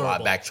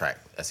vulnerable. That's why I backtrack.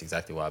 That's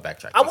exactly why I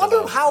backtrack. I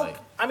wonder how.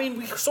 I mean,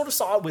 we sort of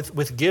saw it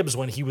with Gibbs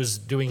when he was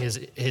doing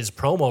his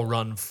promo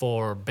run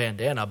for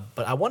Bandana,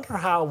 but I wonder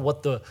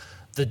what the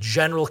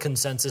general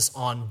consensus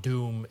on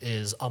Doom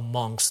is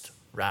amongst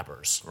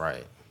rappers.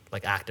 Right.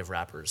 like active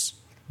rappers?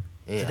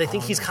 Yeah, Do they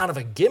think he's kind of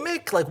a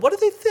gimmick? Like, what do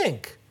they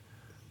think?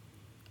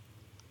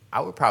 I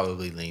would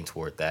probably lean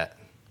toward that,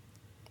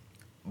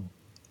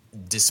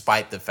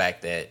 despite the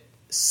fact that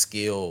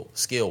skill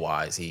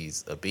wise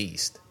he's a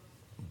beast.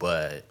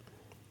 But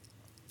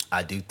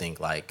I do think,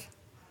 like,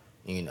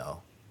 you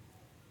know,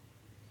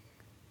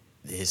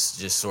 it's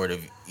just sort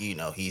of, you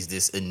know, he's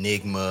this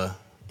enigma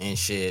and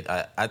shit.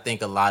 I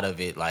think a lot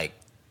of it, like,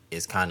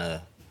 is kind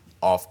of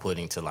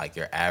off-putting to, like,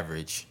 your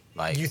average,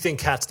 like, You think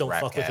cats don't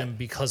rap fuck with cat. him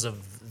because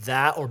of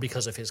that, or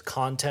because of his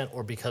content,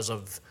 or because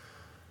of...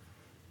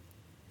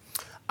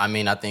 I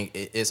mean, I think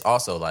it's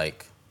also,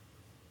 like,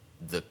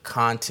 the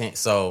content.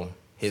 So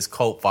his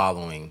cult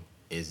following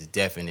is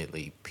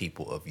definitely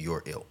people of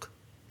your ilk.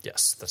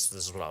 Yes, this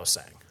is what I was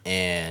saying.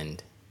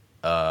 And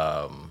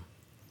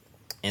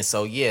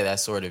so yeah,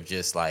 that's sort of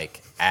just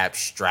like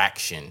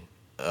abstraction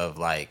of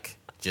like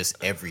just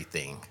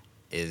everything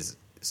is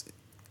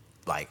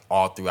like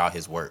all throughout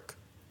his work.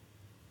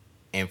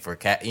 And for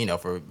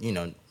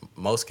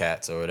most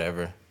cats or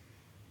whatever,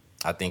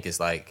 I think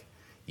it's like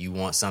you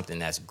want something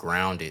that's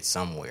grounded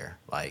somewhere,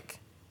 like,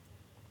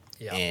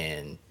 Yeah.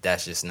 and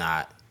that's just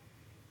not.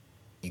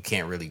 You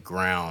can't really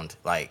ground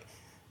like.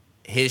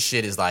 His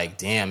shit is like,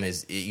 damn,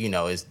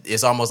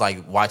 it's almost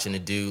like watching a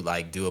dude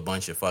like do a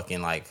bunch of fucking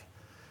like,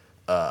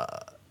 dunk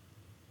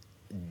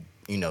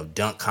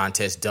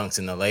contest dunks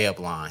in the layup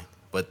line,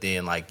 but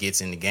then like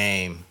gets in the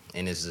game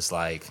and it's just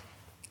like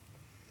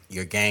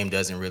your game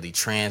doesn't really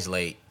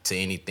translate to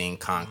anything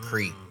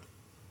concrete.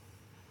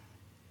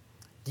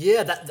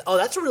 Yeah,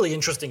 that's a really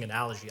interesting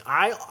analogy.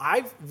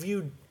 I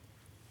viewed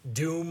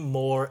Doom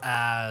more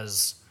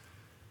as,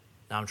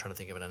 now I'm trying to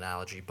think of an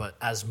analogy, but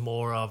as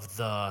more of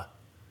the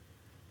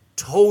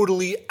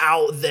totally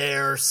out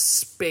there,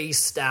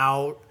 spaced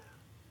out,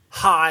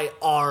 high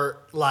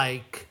art,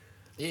 like,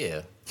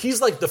 Yeah,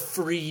 he's like the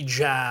free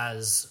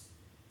jazz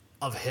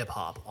of hip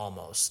hop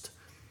almost.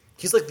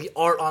 He's like the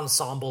art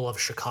ensemble of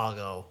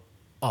Chicago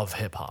of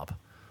hip hop,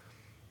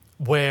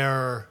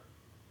 where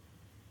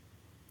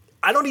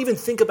I don't even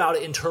think about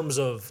it in terms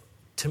of,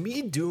 to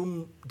me,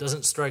 Doom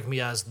doesn't strike me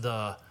as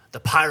the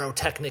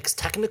pyrotechnics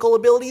technical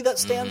ability that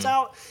stands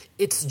out.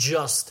 It's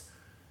just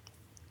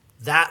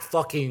that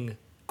fucking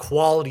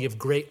quality of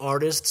great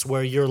artists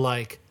where you're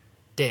like,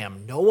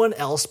 damn, no one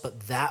else but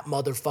that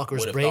motherfucker's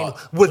Would've brain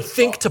thought- would would've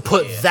think thought, to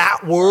put yeah.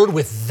 that word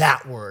with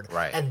that word.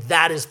 Right. And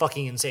that is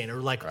fucking insane. Or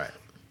like, right.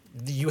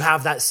 you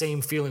have that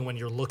same feeling when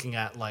you're looking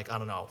at, like, I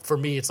don't know, for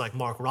me it's like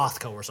Mark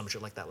Rothko or some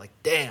shit like that. Like,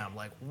 damn,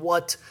 like,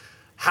 what,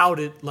 how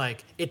did,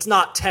 like, it's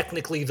not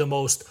technically the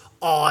most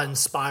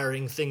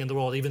awe-inspiring thing in the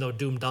world, even though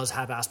Doom does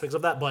have aspects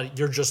of that, but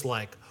you're just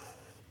like,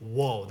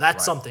 whoa, that's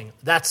Right. something,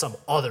 that's some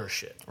other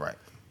shit. Right.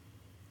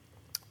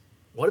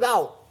 What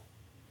about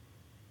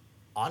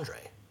Andre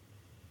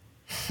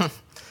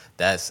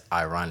That's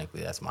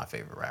my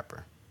favorite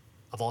rapper.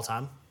 of all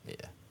time? Yeah.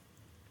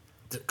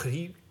 Could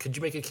you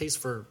make a case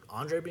for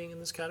Andre being in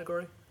this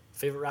category?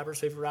 Favorite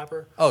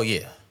rapper? Oh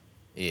yeah.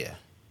 Yeah.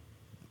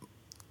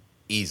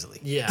 Easily.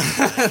 Yeah.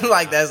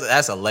 Like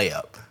that's a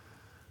layup.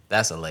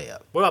 That's a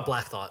layup. What about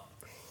Black Thought?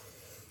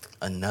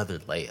 Another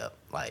layup.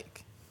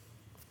 Like,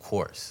 of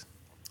course.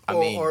 I Or,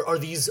 mean, or are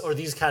these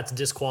cats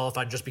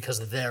disqualified just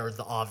because they're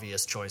the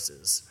obvious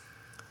choices?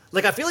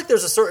 Like, I feel like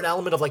there's a certain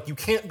element of, like, you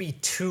can't be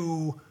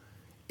too...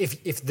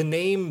 If the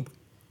name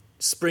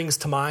springs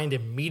to mind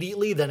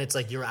immediately, then it's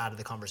like you're out of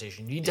the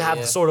conversation. You need to have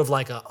Yeah. sort of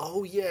like a,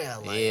 oh, yeah.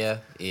 Like,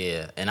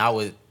 yeah. And I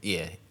would,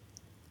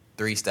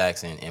 3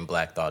 Stacks and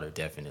Black Thought are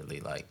definitely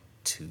like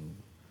too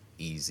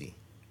easy.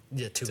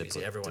 Yeah, too to easy.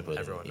 put- Everyone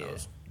to put in,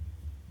 knows.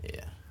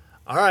 Yeah.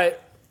 All right.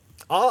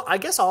 I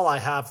guess all I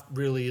have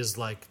really is,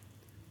 like,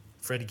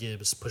 Freddie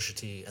Gibbs, Pusha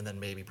T, and then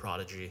maybe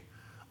Prodigy.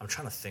 I'm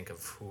trying to think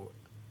of who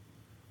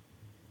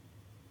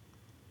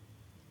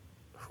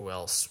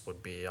else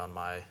would be on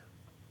my...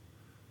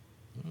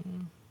 I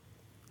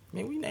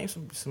mean, we named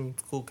some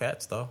cool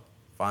cats though.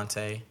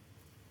 Fonte,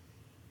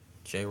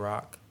 J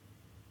Rock,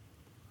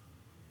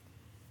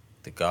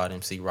 the God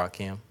MC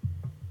Rakim.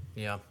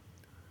 Yeah.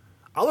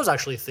 I was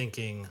actually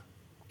thinking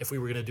if we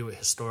were going to do it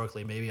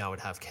historically, maybe I would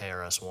have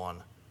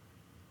KRS-One.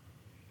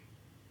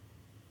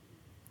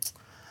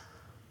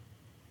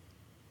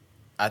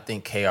 I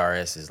think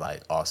KRS is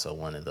like also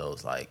one of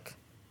those like.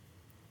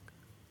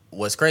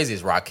 What's crazy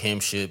is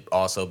Rakim should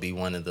also be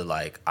one of the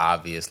like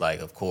obvious like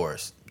of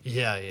course.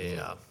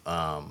 Yeah.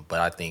 But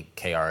I think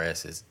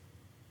KRS is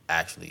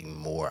actually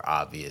more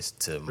obvious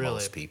to Really?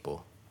 most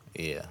people.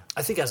 Yeah.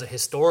 I think as a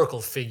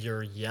historical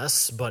figure,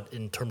 yes, but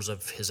in terms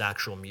of his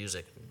actual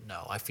music,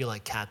 no. I feel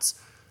like cats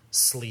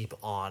sleep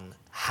on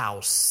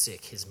how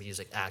sick his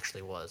music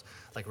actually was.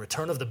 Like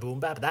Return of the Boom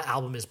Bap, that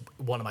album is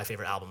one of my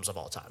favorite albums of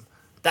all time.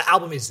 That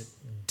album is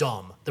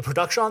dumb. The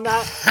production on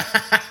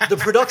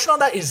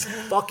that is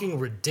fucking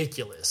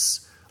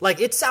ridiculous.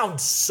 Like, it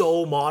sounds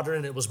so modern,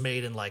 and it was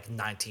made in, like,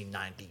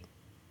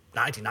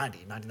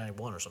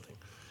 1991 or something.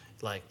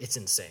 Like, it's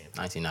insane.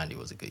 1990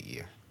 was a good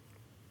year.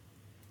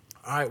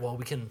 All right, well,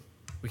 we can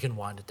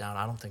wind it down.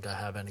 I don't think I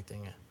have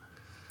anything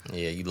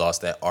Yeah, you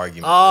lost that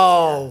argument.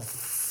 Oh.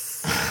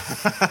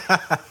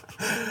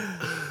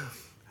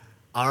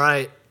 All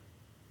right.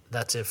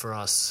 That's it for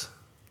us.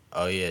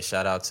 Oh yeah,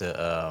 shout out to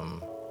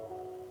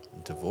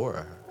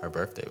Devora. Her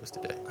birthday was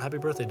today. Happy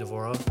birthday,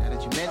 Devora. Now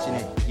that you mention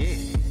it, yeah.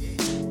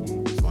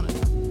 Just wanted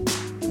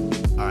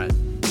to- All right.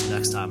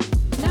 Next time.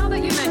 Now that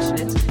you mention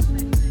it.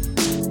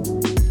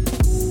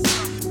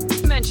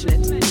 Mention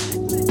it.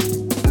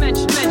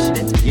 Mention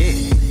it.